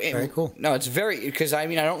 So very cool. No, it's very, because I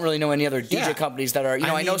mean, I don't really know any other DJ companies that are, you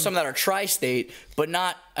know, I know some that are tri-state, but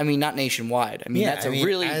not, I mean, not nationwide. I mean, that's a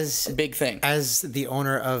really big thing. As the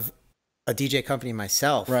owner of a DJ company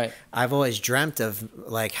myself, right, I've always dreamt of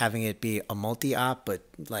like having it be a multi-op, but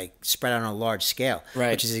like spread out on a large scale,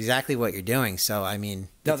 right, which is exactly what you're doing. So I mean,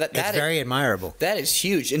 no, that's very admirable. That is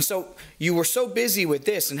huge. And so you were so busy with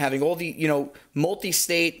this and having all the, you know,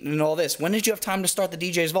 multi-state and all this. When did you have time to start the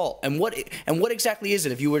DJs Vault? And what exactly is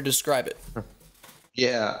it, if you were to describe it?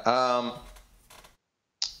 Yeah, I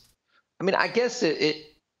mean, I guess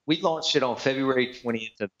we launched it on February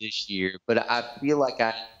 20th of this year, but I feel like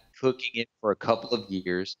cooking it for a couple of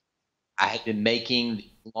years. I had been making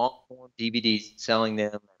long form DVDs, selling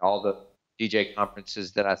them at all the DJ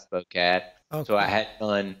conferences that I spoke at. Okay. So I had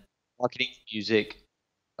done marketing music,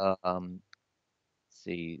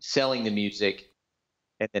 selling the music,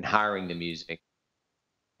 and then hiring the music.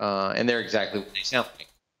 And they're exactly what they sound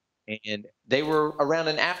like. And they were around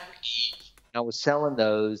an hour each. I was selling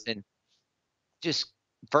those, and just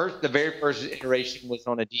the very first iteration was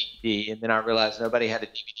on a DVD, and then I realized nobody had a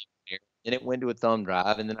DVD player. Then it went to a thumb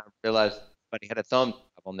drive, and then I realized nobody had a thumb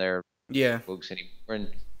drive on their books anymore. And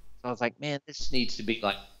so I was like, man, this needs to be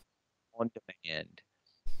like on demand.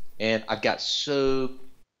 And I've got so many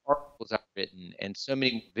articles I've written and so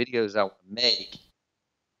many videos I want to make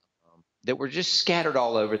that were just scattered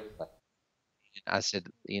all over the place. And I said,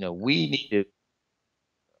 you know, we need to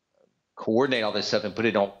coordinate all this stuff and put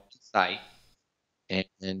it on the site.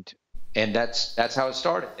 And that's how it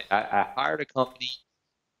started. I hired a company.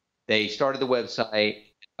 They started the website.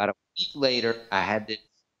 About a week later, I had this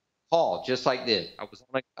call just like this. I was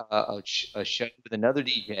on a show with another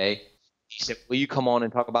DJ. He said, will you come on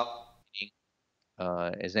and talk about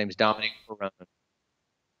marketing? His name's Dominic Perone.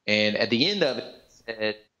 And at the end of it, he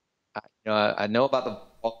said, I know about the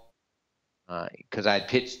because I had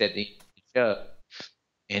pitched at the show.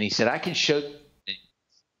 And he said, I can show you things.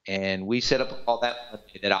 And we set up a call that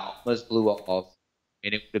Monday that I almost blew off.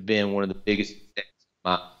 And it would have been one of the biggest mistakes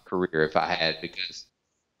of my career if I had, because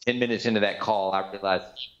 10 minutes into that call, I realized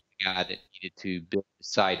he was the guy that needed to build the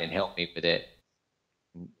site and help me with it.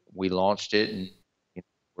 And we launched it, and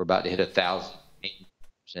we're about to hit 1,000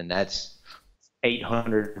 members, and that's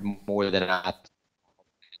 800 more than I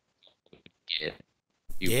would get.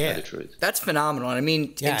 Yeah, the truth. That's phenomenal. I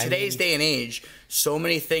mean, in today's day and age, so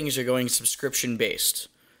many things are going subscription based.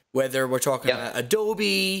 Whether we're talking about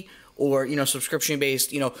Adobe or subscription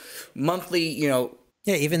based, monthly,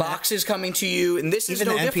 even boxes coming to you, and this is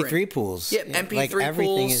no different. Even the MP3 pools. Yeah, MP3 like pools.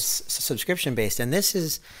 Everything is subscription based, and this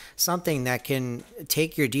is something that can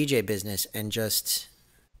take your DJ business and just,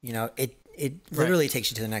 it literally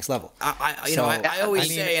takes you to the next level. I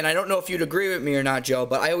always say, and I don't know if you'd agree with me or not, Joe,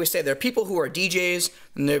 but I always say there are people who are DJs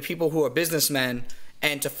and there are people who are businessmen,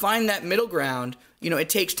 and to find that middle ground, it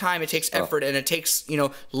takes time, it takes effort, and it takes,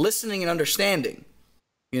 listening and understanding.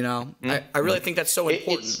 I really think that's so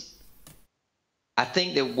important. I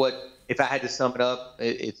think that if I had to sum it up,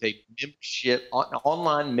 it's a membership, an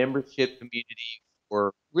online membership community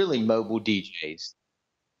for really mobile DJs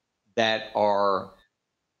that are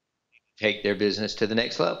take their business to the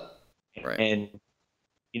next level. Right. And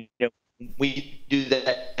we do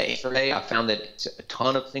that yesterday. I found that it's a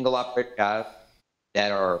ton of single operator guys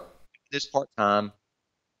that are this part-time,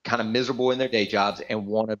 kind of miserable in their day jobs, and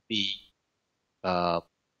want to be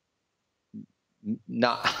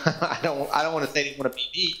not I don't want to say they want to be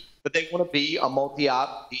me, but they want to be a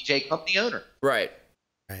multi-op DJ company owner. Right.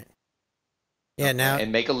 Yeah, now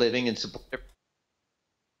and make a living and support their.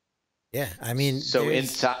 Yeah, I mean, so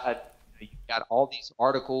inside you've got all these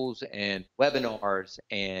articles and webinars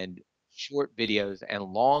and short videos and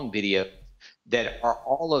long videos that are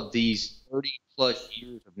all of these 30 plus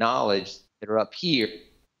years of knowledge that are up here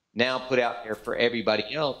now put out there for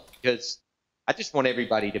everybody else, because I just want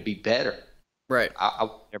everybody to be better. Right. I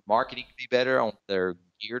want their marketing to be better. I want their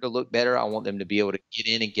gear to look better. I want them to be able to get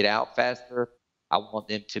in and get out faster. I want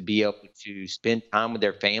them to be able to spend time with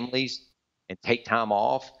their families and take time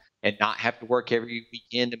off and not have to work every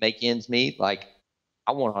weekend to make ends meet. Like,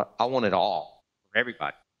 I want it all for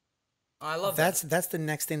everybody. I love that. That's the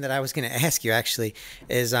next thing that I was going to ask you, actually,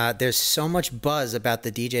 is there's so much buzz about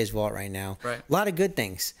the DJs Vault right now. Right. A lot of good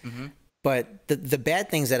things. But the bad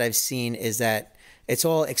things that I've seen is that it's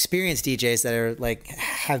all experienced DJs that are like,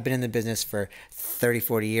 have been in the business for 30,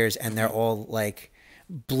 40 years, and they're all like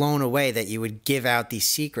blown away that you would give out these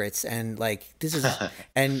secrets. And like, this is,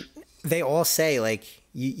 and they all say like,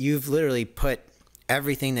 you've literally put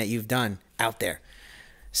everything that you've done out there.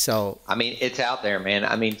 So, I mean, it's out there, man.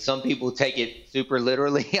 I mean, some people take it super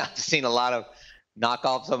literally. I've seen a lot of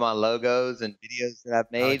knockoffs of my logos and videos that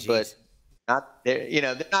I've made, but not there. You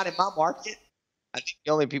know, they're not in my market. I think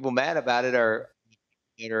the only people mad about it are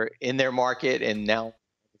that are in their market. And now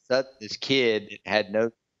this kid that had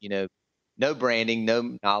no branding,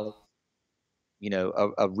 no knowledge,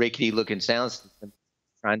 a rickety looking sound system,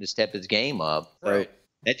 trying to step his game up. Right. So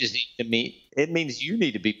that just needs to mean, it means you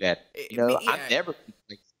need to be better. I've never.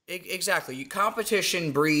 Exactly.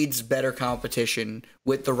 Competition breeds better competition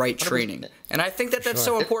with the right training. And I think that that's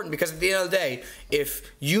so important, because at the end of the day,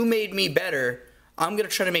 if you made me better, I'm going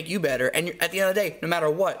to try to make you better. And at the end of the day, no matter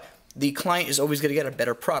what, the client is always going to get a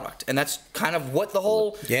better product. And that's kind of what the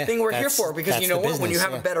whole thing we're here for. Because you know what? When you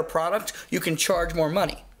have a better product, you can charge more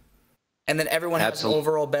money. And then everyone has an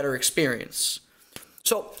overall better experience.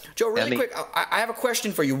 So, Joe, really quick, I have a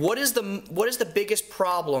question for you. What is the biggest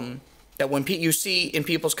problem that when you see in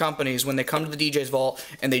people's companies when they come to the DJs Vault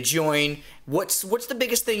and they join? What's the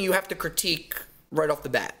biggest thing you have to critique right off the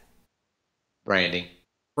bat? Branding.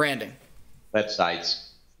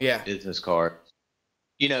 Websites. Yeah. Business cards.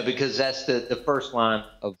 Because that's the first line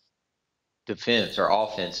of defense or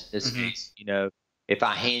offense in this case. If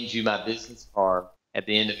I hand you my business card at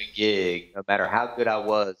the end of a gig, no matter how good I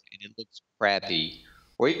was, and it looks crappy,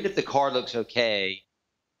 or even if the card looks okay,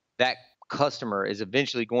 that customer is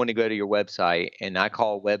eventually going to go to your website. And I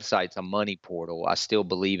call websites a money portal. I still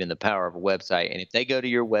believe in the power of a website. And if they go to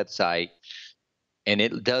your website and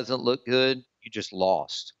it doesn't look good, you just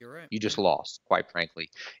lost. You're right. You just lost, quite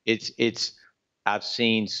frankly. I've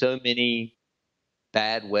seen so many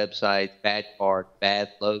bad websites, bad cards, bad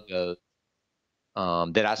logos,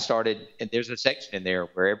 that I started, and there's a section in there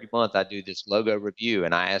where every month I do this logo review,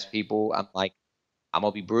 and I ask people, I'm like, I'm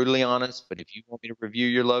going to be brutally honest, but if you want me to review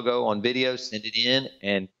your logo on video, send it in.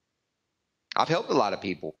 And I've helped a lot of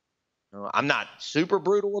people. I'm not super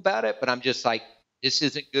brutal about it, but I'm just like, this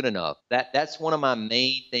isn't good enough. That's one of my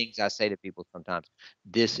main things I say to people sometimes.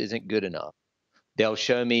 This isn't good enough. They'll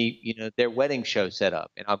show me, their wedding show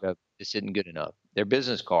setup, and I'll go, this isn't good enough. Their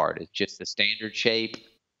business card is just the standard shape,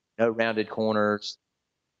 no rounded corners.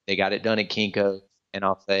 They got it done at Kinko's, and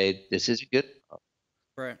I'll say, this isn't good enough.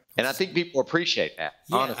 Right. And I think people appreciate that,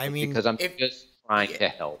 honestly, because I'm just trying to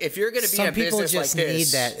help. If you're going to be in a business like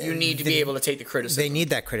this, you need to be able to take the criticism. They need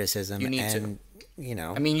that criticism. You need to.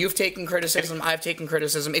 I mean, you've taken criticism. I've taken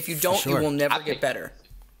criticism. If you don't, you will never get better.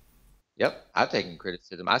 Yep, I've taken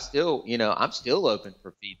criticism. I still, I'm still open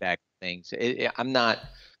for feedback and things. I'm not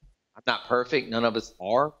perfect. None of us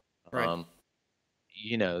are. Right.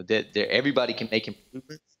 Everybody can make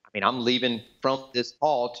improvements. I mean, I'm leaving from this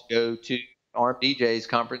hall to go to Arm DJs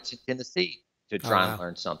conference in Tennessee to try and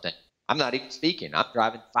learn something. I'm not even speaking. I'm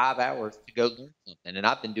driving 5 hours to go learn something, and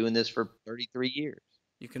I've been doing this for 33 years.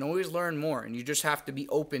 You can always learn more, and you just have to be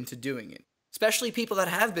open to doing it. Especially people that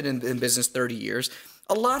have been in business 30 years.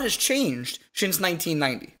 A lot has changed since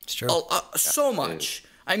 1990. It's true. So much.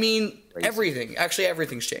 I mean, everything. Actually,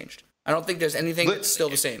 everything's changed. I don't think there's anything that's still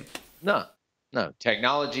the same. No.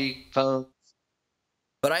 Technology, phones.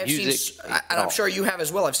 But I have seen, and I'm sure you have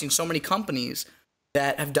as well, I've seen so many companies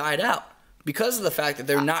that have died out because of the fact that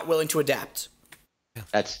they're not willing to adapt.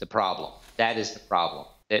 That's the problem. That is the problem.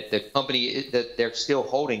 That the company, that they're still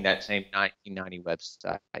holding that same 1990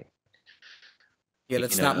 website. Yeah,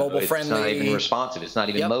 that's not mobile friendly. It's not even responsive. It's not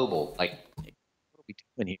even mobile. Like, what are we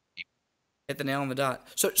doing here? Hit the nail on the dot.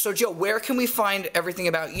 So Joe, where can we find everything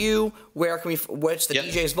about you? Where can we? What's the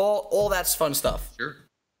DJs Vault? All that's fun stuff.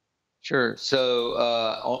 Sure. So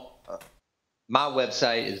my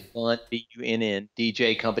website is Bunn, BUNN,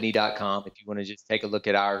 DJcompany.com. If you want to just take a look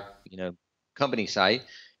at our company site,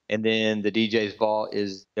 and then the DJs Vault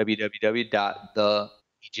is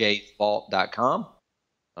www.thedjsvault.com.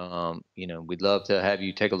 We'd love to have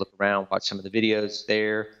you take a look around, watch some of the videos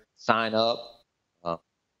there, sign up.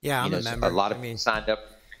 I'm a member. A lot of people signed up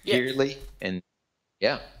yearly, and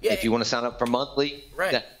if you want to sign up for monthly,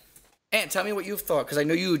 right. And tell me what you've thought, because I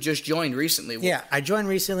know you just joined recently. Yeah, I joined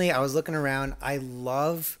recently. I was looking around. I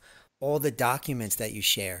love all the documents that you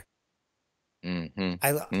share.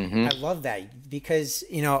 I love that, because,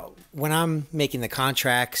 you know, when I'm making the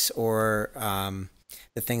contracts or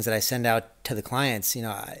the things that I send out to the clients, you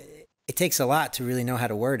know, it takes a lot to really know how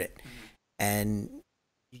to word it. And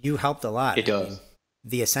you helped a lot. It does. I mean,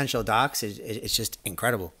 the essential docs it's just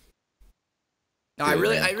incredible. No, I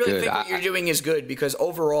really think what you're doing is good, because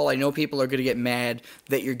overall, I know people are going to get mad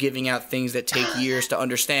that you're giving out things that take years to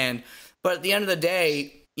understand. But at the end of the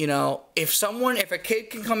day, you know, if a kid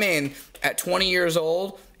can come in at 20 years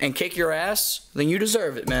old and kick your ass, then you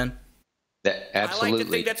deserve it, man. Absolutely. I like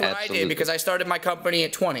to think that's what I did, because I started my company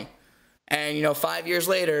at 20. And, you know, 5 years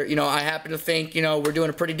later, you know, I happen to think, you know, we're doing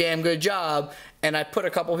a pretty damn good job. And I put a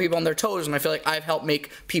couple of people on their toes, and I feel like I've helped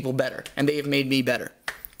make people better. And they have made me better.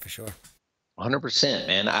 For sure. 100%,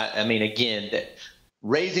 man. I mean, again,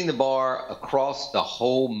 raising the bar across the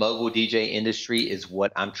whole mobile DJ industry is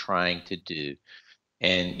what I'm trying to do.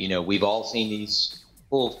 And, you know, we've all seen these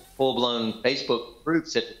full-blown Facebook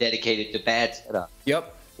groups that are dedicated to bad setup.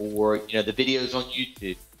 Yep. Or, you know, the videos on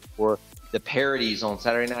YouTube, or the parodies on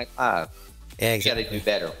Saturday Night Live. Yeah, exactly. You got to do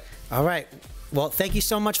better. All right. Well, thank you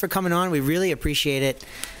so much for coming on. We really appreciate it.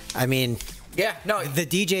 I mean, yeah, no. The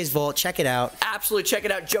DJs Vault, check it out. Absolutely, check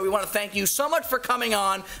it out, Joe. We want to thank you so much for coming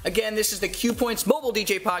on. Again, this is the CuePoints Mobile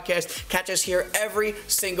DJ Podcast. Catch us here every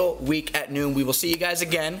single week at noon. We will see you guys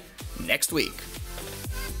again next week.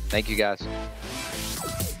 Thank you, guys.